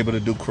always been able to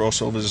do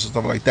crossovers and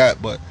stuff like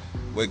that, but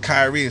with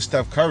Kyrie and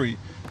Steph Curry,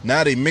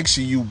 now they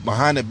mixing you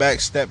behind the back,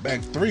 step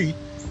back three.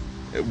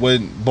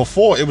 When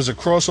before it was a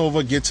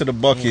crossover, get to the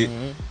bucket,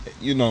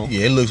 you know.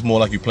 Yeah, it looks more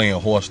like you're playing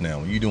horse now.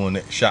 When you're doing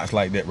that, shots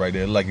like that right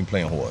there, like you're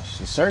playing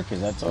horse. It's a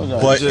circus. I told you.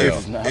 But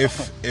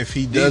if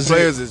he These does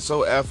players is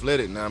so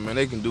athletic now, man.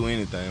 They can do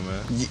anything,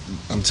 man.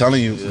 I'm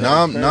telling you,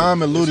 Yeah,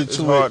 Nam alluded It's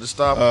to hard it. to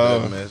stop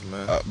that mess,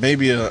 man.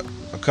 Maybe a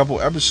couple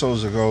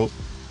episodes ago,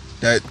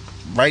 that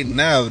right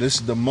now this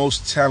is the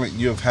most talent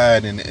you've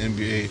had in the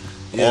NBA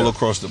all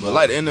across the But board.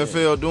 like the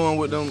NFL doing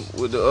with them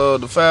with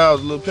the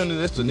fouls, little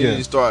penalty, that's the Yeah. need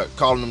to start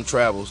calling them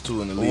travels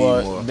too in the league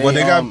Well, more. they- Well,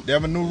 they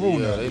have a new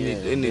rule Yeah, now. they need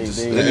Yeah, they need to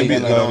they- they they- need to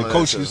they- get on The that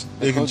coaches shit.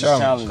 they can coaches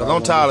challenge. Cause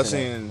I'm tired of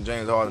seeing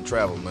James Harden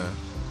travel, man.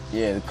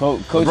 Yeah, the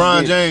coach.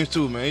 LeBron James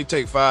too, man. He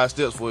take 5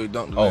 steps before he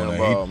dunk the Oh, damn no,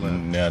 ball,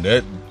 man. now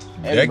that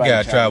Everybody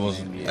guy travels.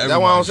 in the NBA. That's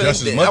why I'm saying.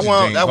 just as much That's as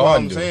why James that's what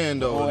Harden I'm do. saying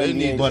though. Oh, They NBA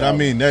need But I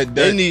mean that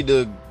they need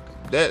to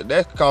that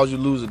can cause you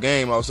to lose a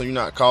game. Also, you're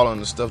not calling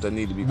the stuff that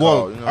need to be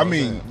well, called. You know I what I'm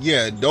mean, saying?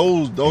 yeah,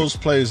 those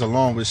plays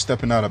along with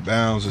stepping out of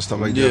bounds and stuff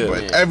like Yeah. that.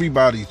 But Yeah.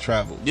 everybody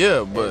traveled.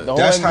 Yeah, but The whole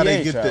That's how NBA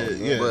they get travels, the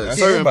bro. yeah. but that's-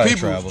 certain everybody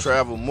people travels.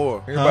 travel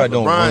more. Everybody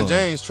don't LeBron run.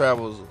 James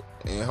travels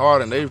and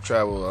Harden they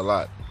travel a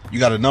lot. You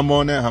got a number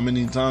on that? How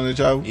many times they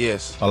travel?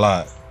 Yes. A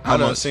lot. How I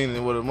done much? seen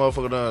it where the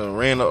motherfucker done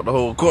ran up the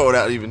whole court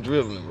without even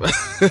dribbling. Bro.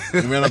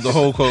 You ran up the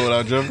whole court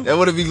without dribbling. That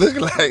would it be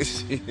looking like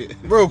shit.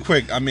 Real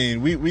quick, I mean,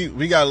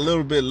 we got a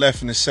little bit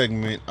left in the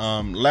segment.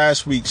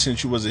 Last week,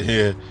 since you wasn't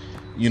here,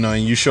 you know,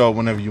 and you show up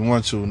whenever you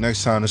want to.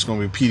 Next time it's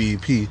gonna be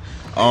PDP.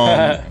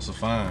 That's a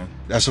fine.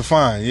 That's a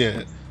fine,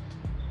 yeah.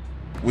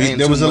 Ain't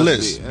There too was a much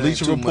list, big- ain't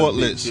Bleacher too much Report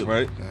big list, chip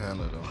right? can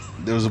handle it,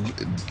 though. There was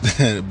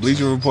a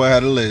Bleacher Report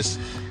had a list,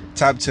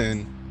 top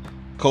 10.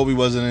 Kobe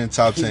wasn't in the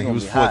top He's 10. He gonna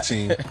was be hot.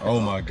 14.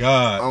 Oh my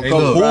God. I'm Hey,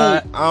 Kobe look.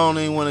 Bryant. I don't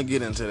even want to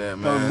get into that,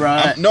 man. Kobe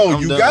Bryant. No,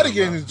 I'm you done got to with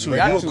get that. into You it.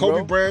 got You're a to, Kobe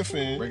bro. Bryant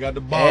fan. Bring out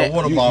the bottle,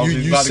 water You- bottles. you-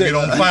 He's you about to said- get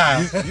on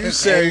fire. You And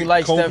said you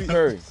like Kobe, Steph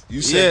Curry.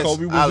 You said Yes,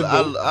 Kobe was the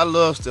GOAT. I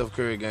love Steph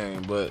Curry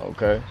game, but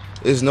Okay.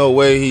 there's no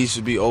way he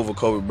should be over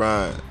Kobe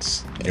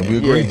Bryant. And we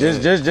agree.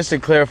 Yeah, just to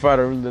clarify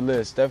the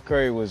list, Steph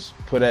Curry was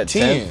put at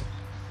 10.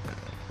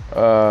 10.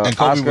 And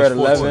Kobe Oscar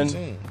was at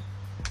 14.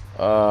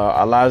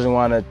 11.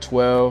 Olajuwon at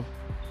 12.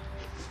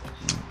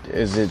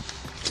 Is it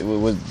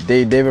was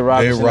David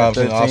Robinson? David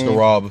Robinson, at 13? Oscar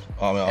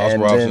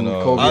And Robinson.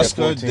 then Kobe.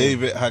 Oscar, 14.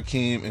 David,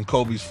 Hakeem, and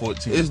Kobe's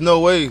 14. There's no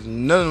way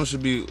none of them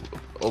should be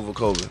over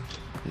Kobe.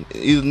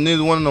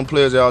 Neither one of them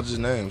players y'all just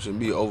named should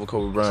be over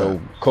Kobe So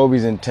Bryant.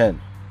 Kobe's in 10.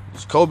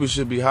 Kobe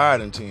should be higher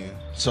than 10.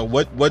 So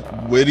where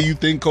do you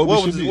think Kobe What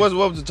should was, be? what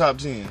was the top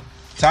 10?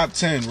 Top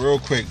 10 real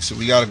quick. So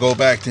we got to go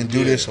back and do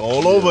Yeah. this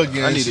all over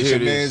again. I need to Since hear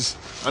your this.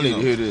 man's- I need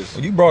to hear this.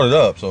 You brought it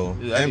up, so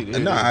Yeah, I need to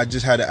hear No, this. I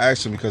just had to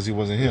ask him because he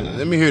wasn't here.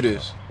 Let me hear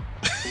this.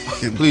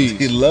 Please.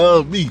 He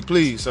loved me.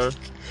 Please, sir.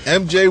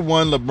 MJ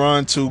 1,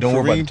 LeBron 2, don't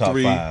worry Kareem about the top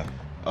 3,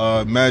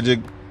 five. Magic,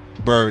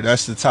 Bird.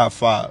 That's the top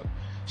 5.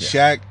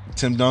 Shaq,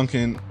 Tim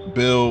Duncan,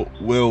 Bill,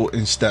 Will,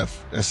 and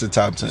Steph. That's the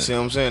top 10. You see what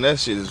I'm saying? That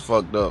shit is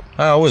fucked up.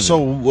 How is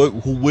So it?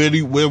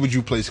 where would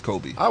you place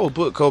Kobe? I would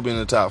put Kobe in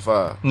the top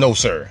 5. No,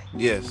 sir.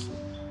 Yes.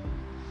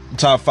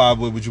 Top 5,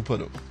 where would you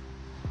put him?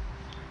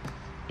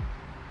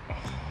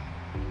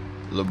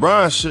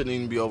 LeBron shouldn't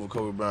even be over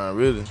Kobe Bryant,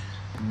 really.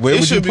 Where It would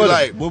you should be put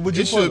like him? Where would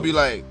you it put should him? be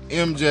like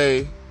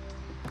MJ.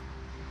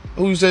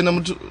 Who you say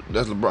number 2?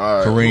 That's LeBron. All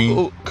right.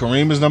 Kareem.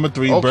 Kareem is number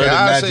 3. Okay, Bird and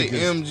I say Magic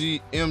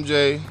is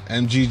MJ,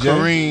 MGJ.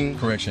 Kareem.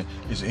 Correction.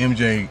 It's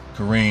MJ,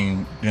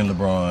 Kareem, then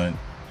LeBron,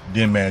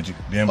 then Magic,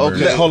 then Bird.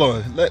 Okay. Hold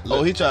on.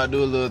 Oh, he tried to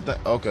do a little thing.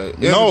 Okay.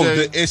 No,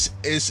 MJ,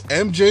 it's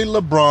MJ,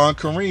 LeBron,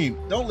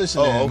 Kareem. Don't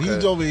listen to Oh, him. okay.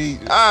 He's over here.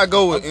 I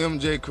go with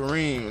MJ,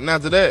 Kareem, and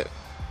after that,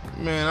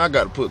 man, I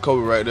got to put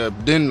Kobe right there.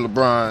 Then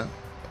LeBron,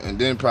 and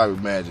then probably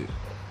Magic.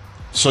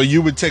 So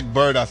you would take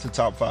Bird out the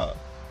top 5.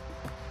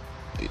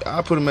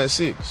 I put him at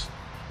 6.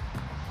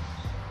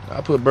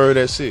 I put Bird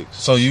at 6.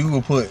 So you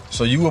will put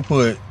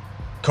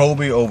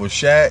Kobe over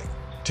Shaq,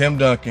 Tim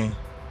Duncan,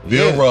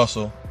 Bill Yes.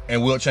 Russell,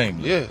 and Wilt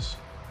Chamberlain. Yes.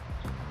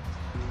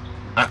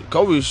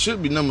 Kobe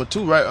should be number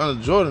 2 right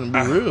under Jordan,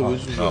 to be real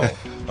with you.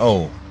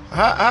 Oh,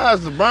 How is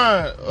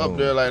LeBron up Oh.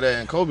 there like that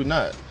and Kobe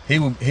not?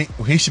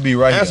 he should be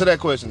right Answer here. that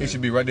question. He then.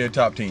 should be right there,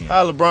 top 10.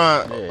 How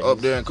LeBron Yeah, up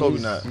there and Kobe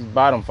he's not?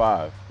 Bottom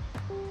 5.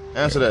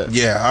 Answer that.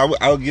 Yeah,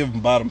 I would give him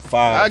bottom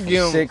 5. I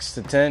give him 6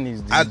 to 10,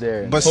 he's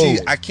there. But see,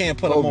 Kobe. I can't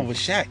put him Kobe. over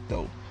Shaq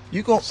though.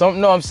 You go.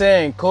 No, I'm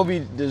saying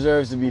Kobe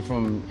deserves to be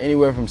from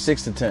anywhere from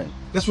 6 to 10.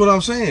 That's what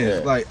I'm saying. Yeah.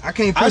 Like I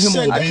can't I put him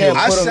said- over I Bill. can't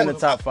I put him said- in the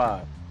top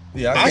 5.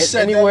 Yeah, I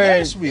said Anywhere- that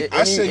last week.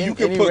 I said you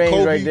could any put range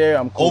Kobe right there,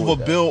 I'm cool over with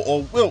that. Bill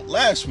or Wilt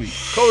last week.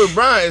 Kobe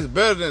Bryant is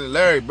better than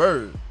Larry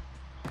Bird.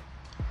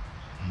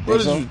 What Think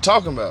are so? you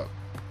talking about?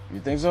 You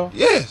think so?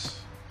 Yes.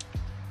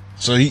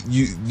 So you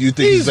think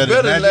He's better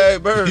better than than Larry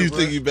Magic? Bird, You bro.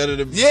 think he's better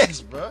than?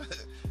 Yes, bro.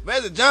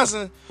 Magic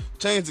Johnson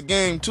changed the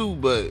game too,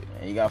 but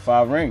And he got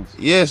 5 rings.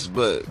 yes,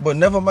 but But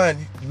never mind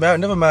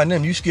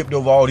them. You skipped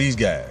over all these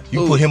guys. You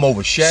Who? put him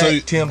over Shaq, So-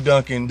 Tim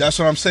Duncan. That's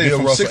what I'm saying. Bill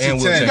From Russell 6 to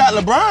and Wilt 10. you got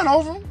LeBron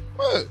over him.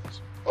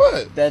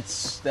 What?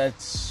 That's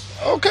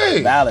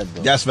Okay. valid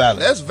though. That's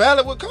valid. That's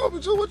valid with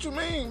Kobe too. What you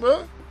mean,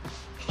 bro?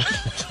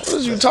 What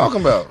is you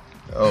talking about?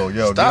 Oh,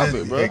 yo, Stop get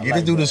it, bro. Hey, get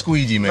this dude a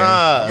squeegee, man.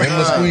 Nah, Give him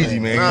a squeegee,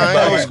 man.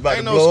 Nah, He's about to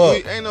ain't blow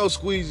up. ain't no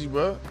squeezy,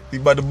 bro. He's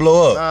about to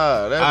blow up.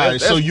 Nah, All that's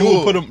right, so you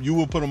bull.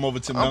 will put him over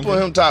Tim I'm Duncan.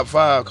 putting him top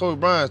 5. Kobe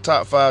Bryant's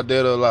top 5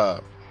 dead or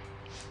alive.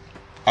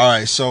 All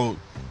right, so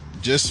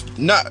just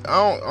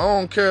I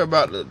don't care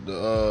about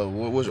the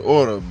which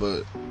order,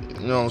 but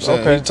you know what I'm saying.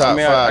 Okay. He's top I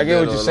mean, 5. I get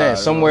what dead or you're saying. alive,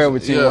 Somewhere you know what I'm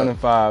between saying? 1 and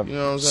 5. You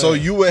know what I'm saying? so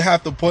you would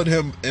have to put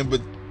him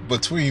in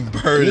between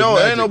Bird. No, and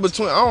it Magic. ain't no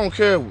between. I don't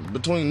care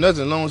between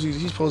nothing. As long as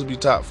he's supposed to be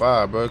top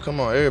 5, bro.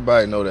 Come on,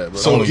 everybody know that, bro.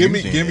 So Only give you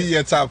me saying give me that.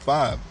 your top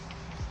 5.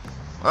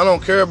 I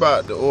don't care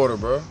about the order,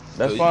 bro.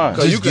 That's fine.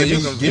 Because you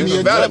Just can give me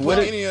a valid top- put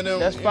any of them.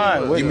 That's fine.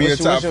 anywhere. Give me What's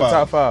a top what's your 5.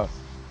 top 5?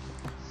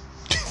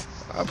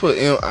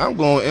 I'm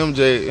going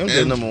MJ.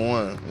 MJ M- number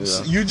 1.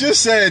 Yeah. You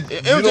just said you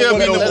MJ don't will want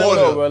be no number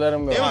order. Go, bro. Let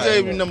him go.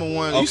 MJ be number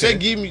 1. You Okay. said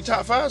give me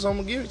top 5, so I'm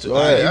gonna give it to you.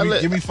 All right,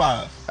 I give me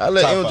 5.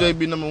 let top MJ 5.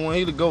 be number 1.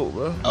 He the GOAT,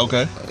 bro.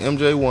 Okay.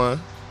 MJ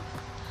 1.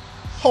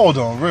 Hold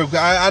on, real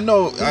quick. I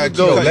know. I keep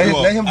go. cutting Let you him,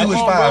 off. let him do his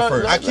Come on, 5 bro.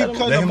 first. I keep cutting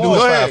Let him him do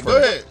his off. 5 Go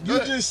first. ahead. You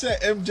just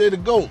said MJ the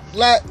GOAT.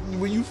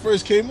 When you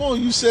first came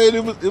on, you said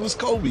it was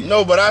Kobe.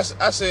 No, but I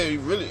said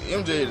really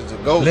MJ is the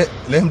GOAT. Let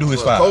him do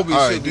his But 5. Kobe All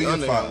right, should do be your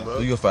under 5. him, bro.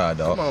 Do your 5,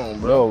 dog. Come on,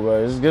 bro. No,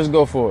 bro. Just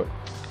go for it.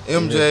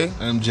 MJ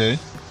MJ.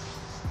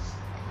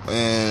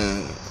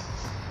 and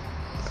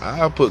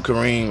I'll put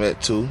Kareem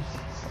at 2.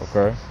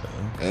 Okay.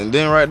 And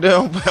then right there,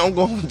 I'm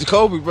going with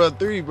Kobe, bro,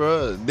 3,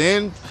 bro.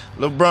 Then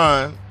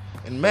LeBron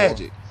and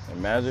Magic.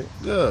 And Magic.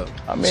 Yeah.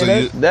 I mean, So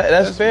that's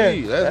that's fair.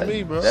 me. That's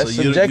me, bro. That's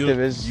So subjective.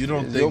 You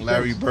don't it's think your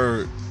Larry place.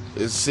 Bird?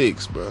 It's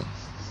 6, bro.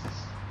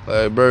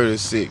 Larry Bird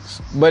is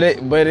 6. But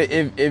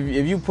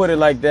if you put it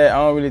like that, I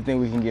don't really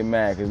think we can get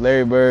mad because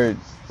Larry Bird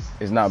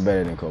is not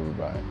better than Kobe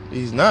Bryant.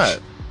 He's not.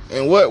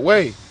 In what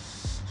way?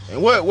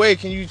 In what way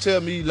can you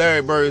tell me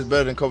Larry Bird is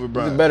better than Kobe He's a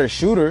Bryant? better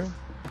shooter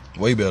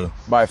Way better.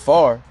 by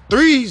far.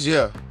 Threes,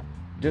 yeah.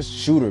 Just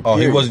shooter. Oh,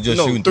 he period. wasn't just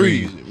No, shooting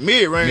threes. threes.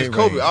 Mid-range, Mid-range.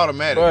 Kobe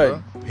automatic, Right.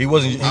 bro. He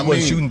wasn't I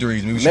mean, shooting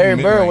threes. He was Larry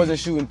shooting Bird mid-range. wasn't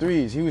shooting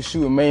threes. He was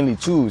shooting mainly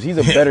 2s. He's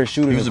a better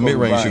shooter He was than a Kobe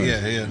mid-range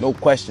Bryant. shooter. Yeah. No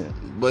question.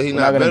 But he's We're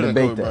not not gonna better than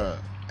debate Kobe that. Bryant.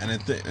 And the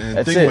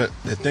That's thing it. with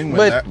the thing with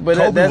But that, but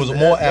Kobe that's, was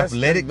more that's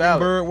athletic than valid.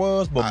 Bird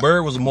was, but I-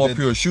 Bird was a more the-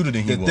 pure shooter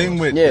than he the was. thing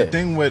with Yeah. the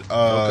thing with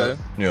Okay.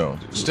 Yeah.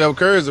 Steph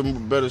Curry is a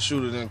better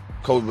shooter than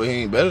Kobe, but he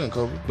ain't better than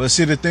Kobe. but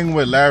see the thing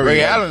with Larry.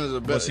 Ray Allen is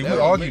a better. But see, we that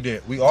don't argued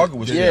make- that. We argued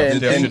with Yeah, Steph. and,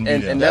 Steph and, shouldn't be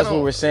and, there. and that that's what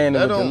don't- we're saying That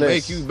with the don't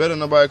list. make you better than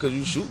nobody because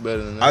you shoot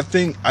better than them. I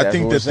think That's the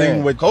what we're thing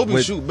saying. with Kobe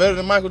with, shoot better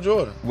than Michael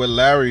Jordan, with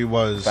Larry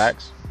was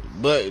Facts.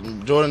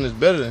 but Jordan is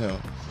better than him.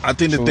 I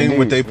think the So thing indeed,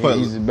 what they put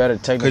he's a better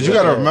technical. because you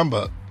got to player.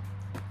 remember,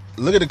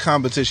 look at the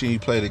competition he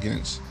played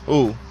against.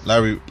 Ooh,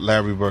 Larry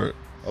Bird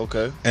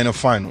okay. in the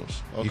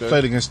finals. He Okay.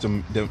 played against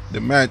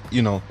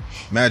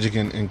Magic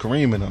and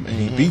Kareem and them, and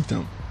he beat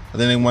them. And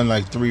then they won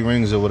like 3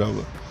 rings or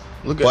whatever.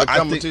 Look But at the I think-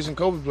 competition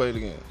Kobe played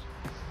against.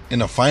 In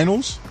the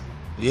finals,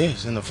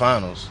 Yes, in the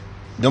finals.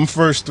 them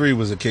first 3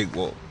 was a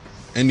cakewalk.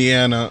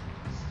 Indiana,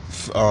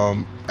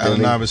 Allen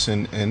Philly.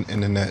 Iverson, and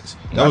the Nets.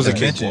 That Not was a to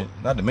mention,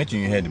 cakewalk. not to mention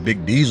you had the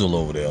big Diesel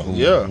over there who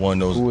Yeah. won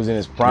those Who was in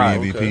his 3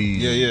 prime. MVPs.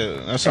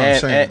 Yeah, that's what I'm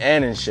saying.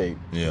 And in shape.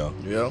 Yeah.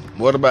 Yeah.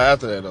 What about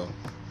after that though?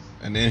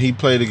 And then he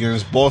played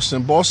against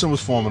Boston. Boston was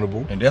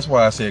formidable. And that's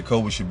why I said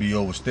Kobe should be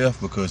over Steph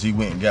because he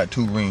went and got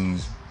 2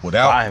 rings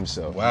without By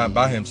himself.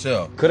 By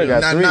himself. Could have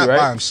got not 3, not right?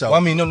 by himself.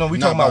 Well, I mean, no, we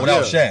Not talking about by-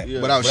 without yeah, Shaq.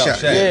 yeah. Without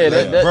Shaq. Yeah,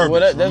 that's verbiage. what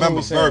that's Remember what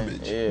we're saying.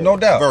 verbiage. Yeah. No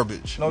doubt.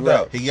 Verbiage. No Right.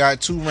 doubt. He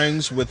got 2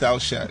 rings without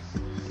Shaq.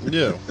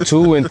 Yeah.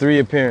 2 and 3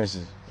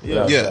 appearances.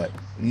 without Yeah. Shaq.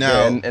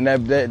 Now, Yeah,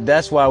 and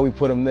that's why we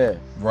put him there.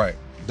 Right.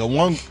 the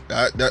one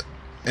that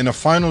in the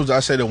finals,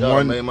 I say the Y'all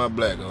one made my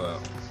black go out.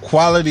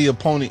 quality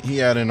opponent he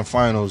had in the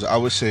finals, I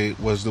would say,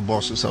 was the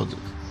Boston Celtics.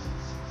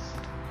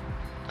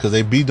 Because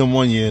they beat them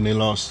one year and they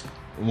lost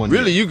one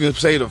Really, year. you could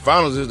say the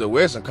finals is the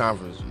Western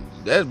Conference.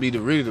 That'd be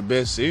really the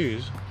best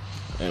series.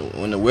 And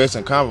when the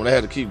Western Conference, they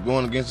had to keep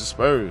going against the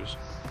Spurs.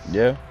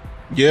 Yeah,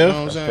 You know Yeah. what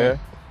I'm that's saying? fair.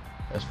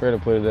 That's fair to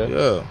put it there.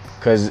 Yeah.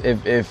 Because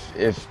if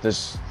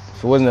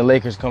it wasn't the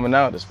Lakers coming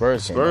out, the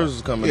Spurs came Spurs out.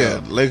 is coming Yeah,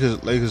 out.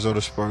 Lakers or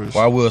the Spurs.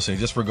 Well, I will say,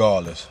 just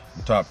regardless,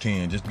 top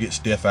 10, just get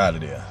Steph out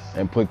of there.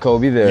 and put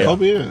Kobe there. Yeah.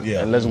 Kobe, yeah.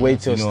 Yeah. And let's wait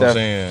till You know what I'm Steph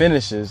saying?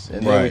 finishes,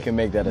 and then we Right. can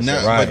make that Now,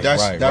 assessment. Right, but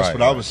that's right,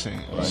 what I right. was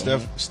saying.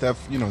 Right. Steph,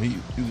 you know, you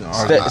can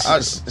argue.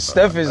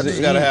 Steph is I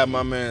just gotta have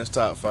my man's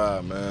top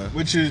 5, man.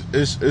 Which is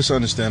it's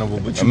understandable,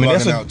 but you I mean, bugging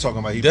that's a- out talking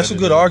about he That's a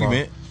better good than LeBron.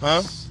 argument.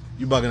 Huh?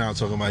 You bugging out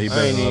talking about he I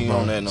better ain't than even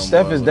on LeBron. that no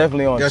Steph more. is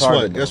definitely on Guess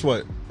target. what? Guess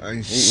what?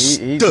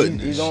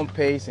 He's on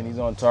pace and he's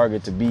on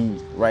target to be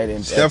right in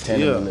at 10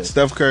 in the list.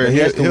 Steph Curry, But he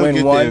has to he'll win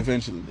get one, there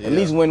eventually. at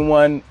least win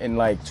one in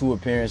like 2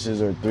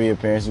 appearances or 3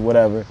 appearances,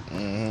 whatever.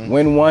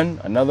 Win one,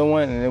 another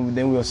one, and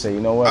then we'll say,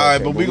 you know what? All right,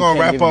 okay, but we're we going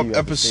to can't wrap give up you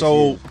after 6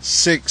 episode years.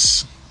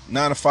 6,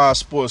 9 to 5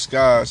 Sports,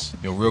 guys.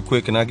 Yo, real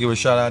quick, can I give a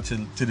shout out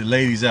to the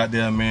ladies out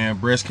there, man?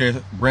 Breast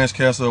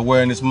Cancer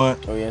Awareness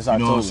Month. Oh, yeah, it's You know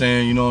what I'm October.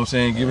 saying? You know what I'm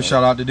saying? Give a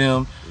shout out to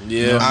them. Yeah.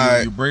 You know,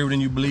 Alright. you're braver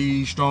than you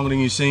bleed, stronger than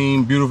you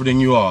seem, beautiful than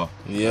you are.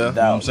 Yeah. You know what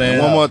I'm saying?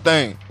 And one more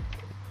thing.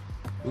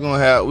 We're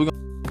gonna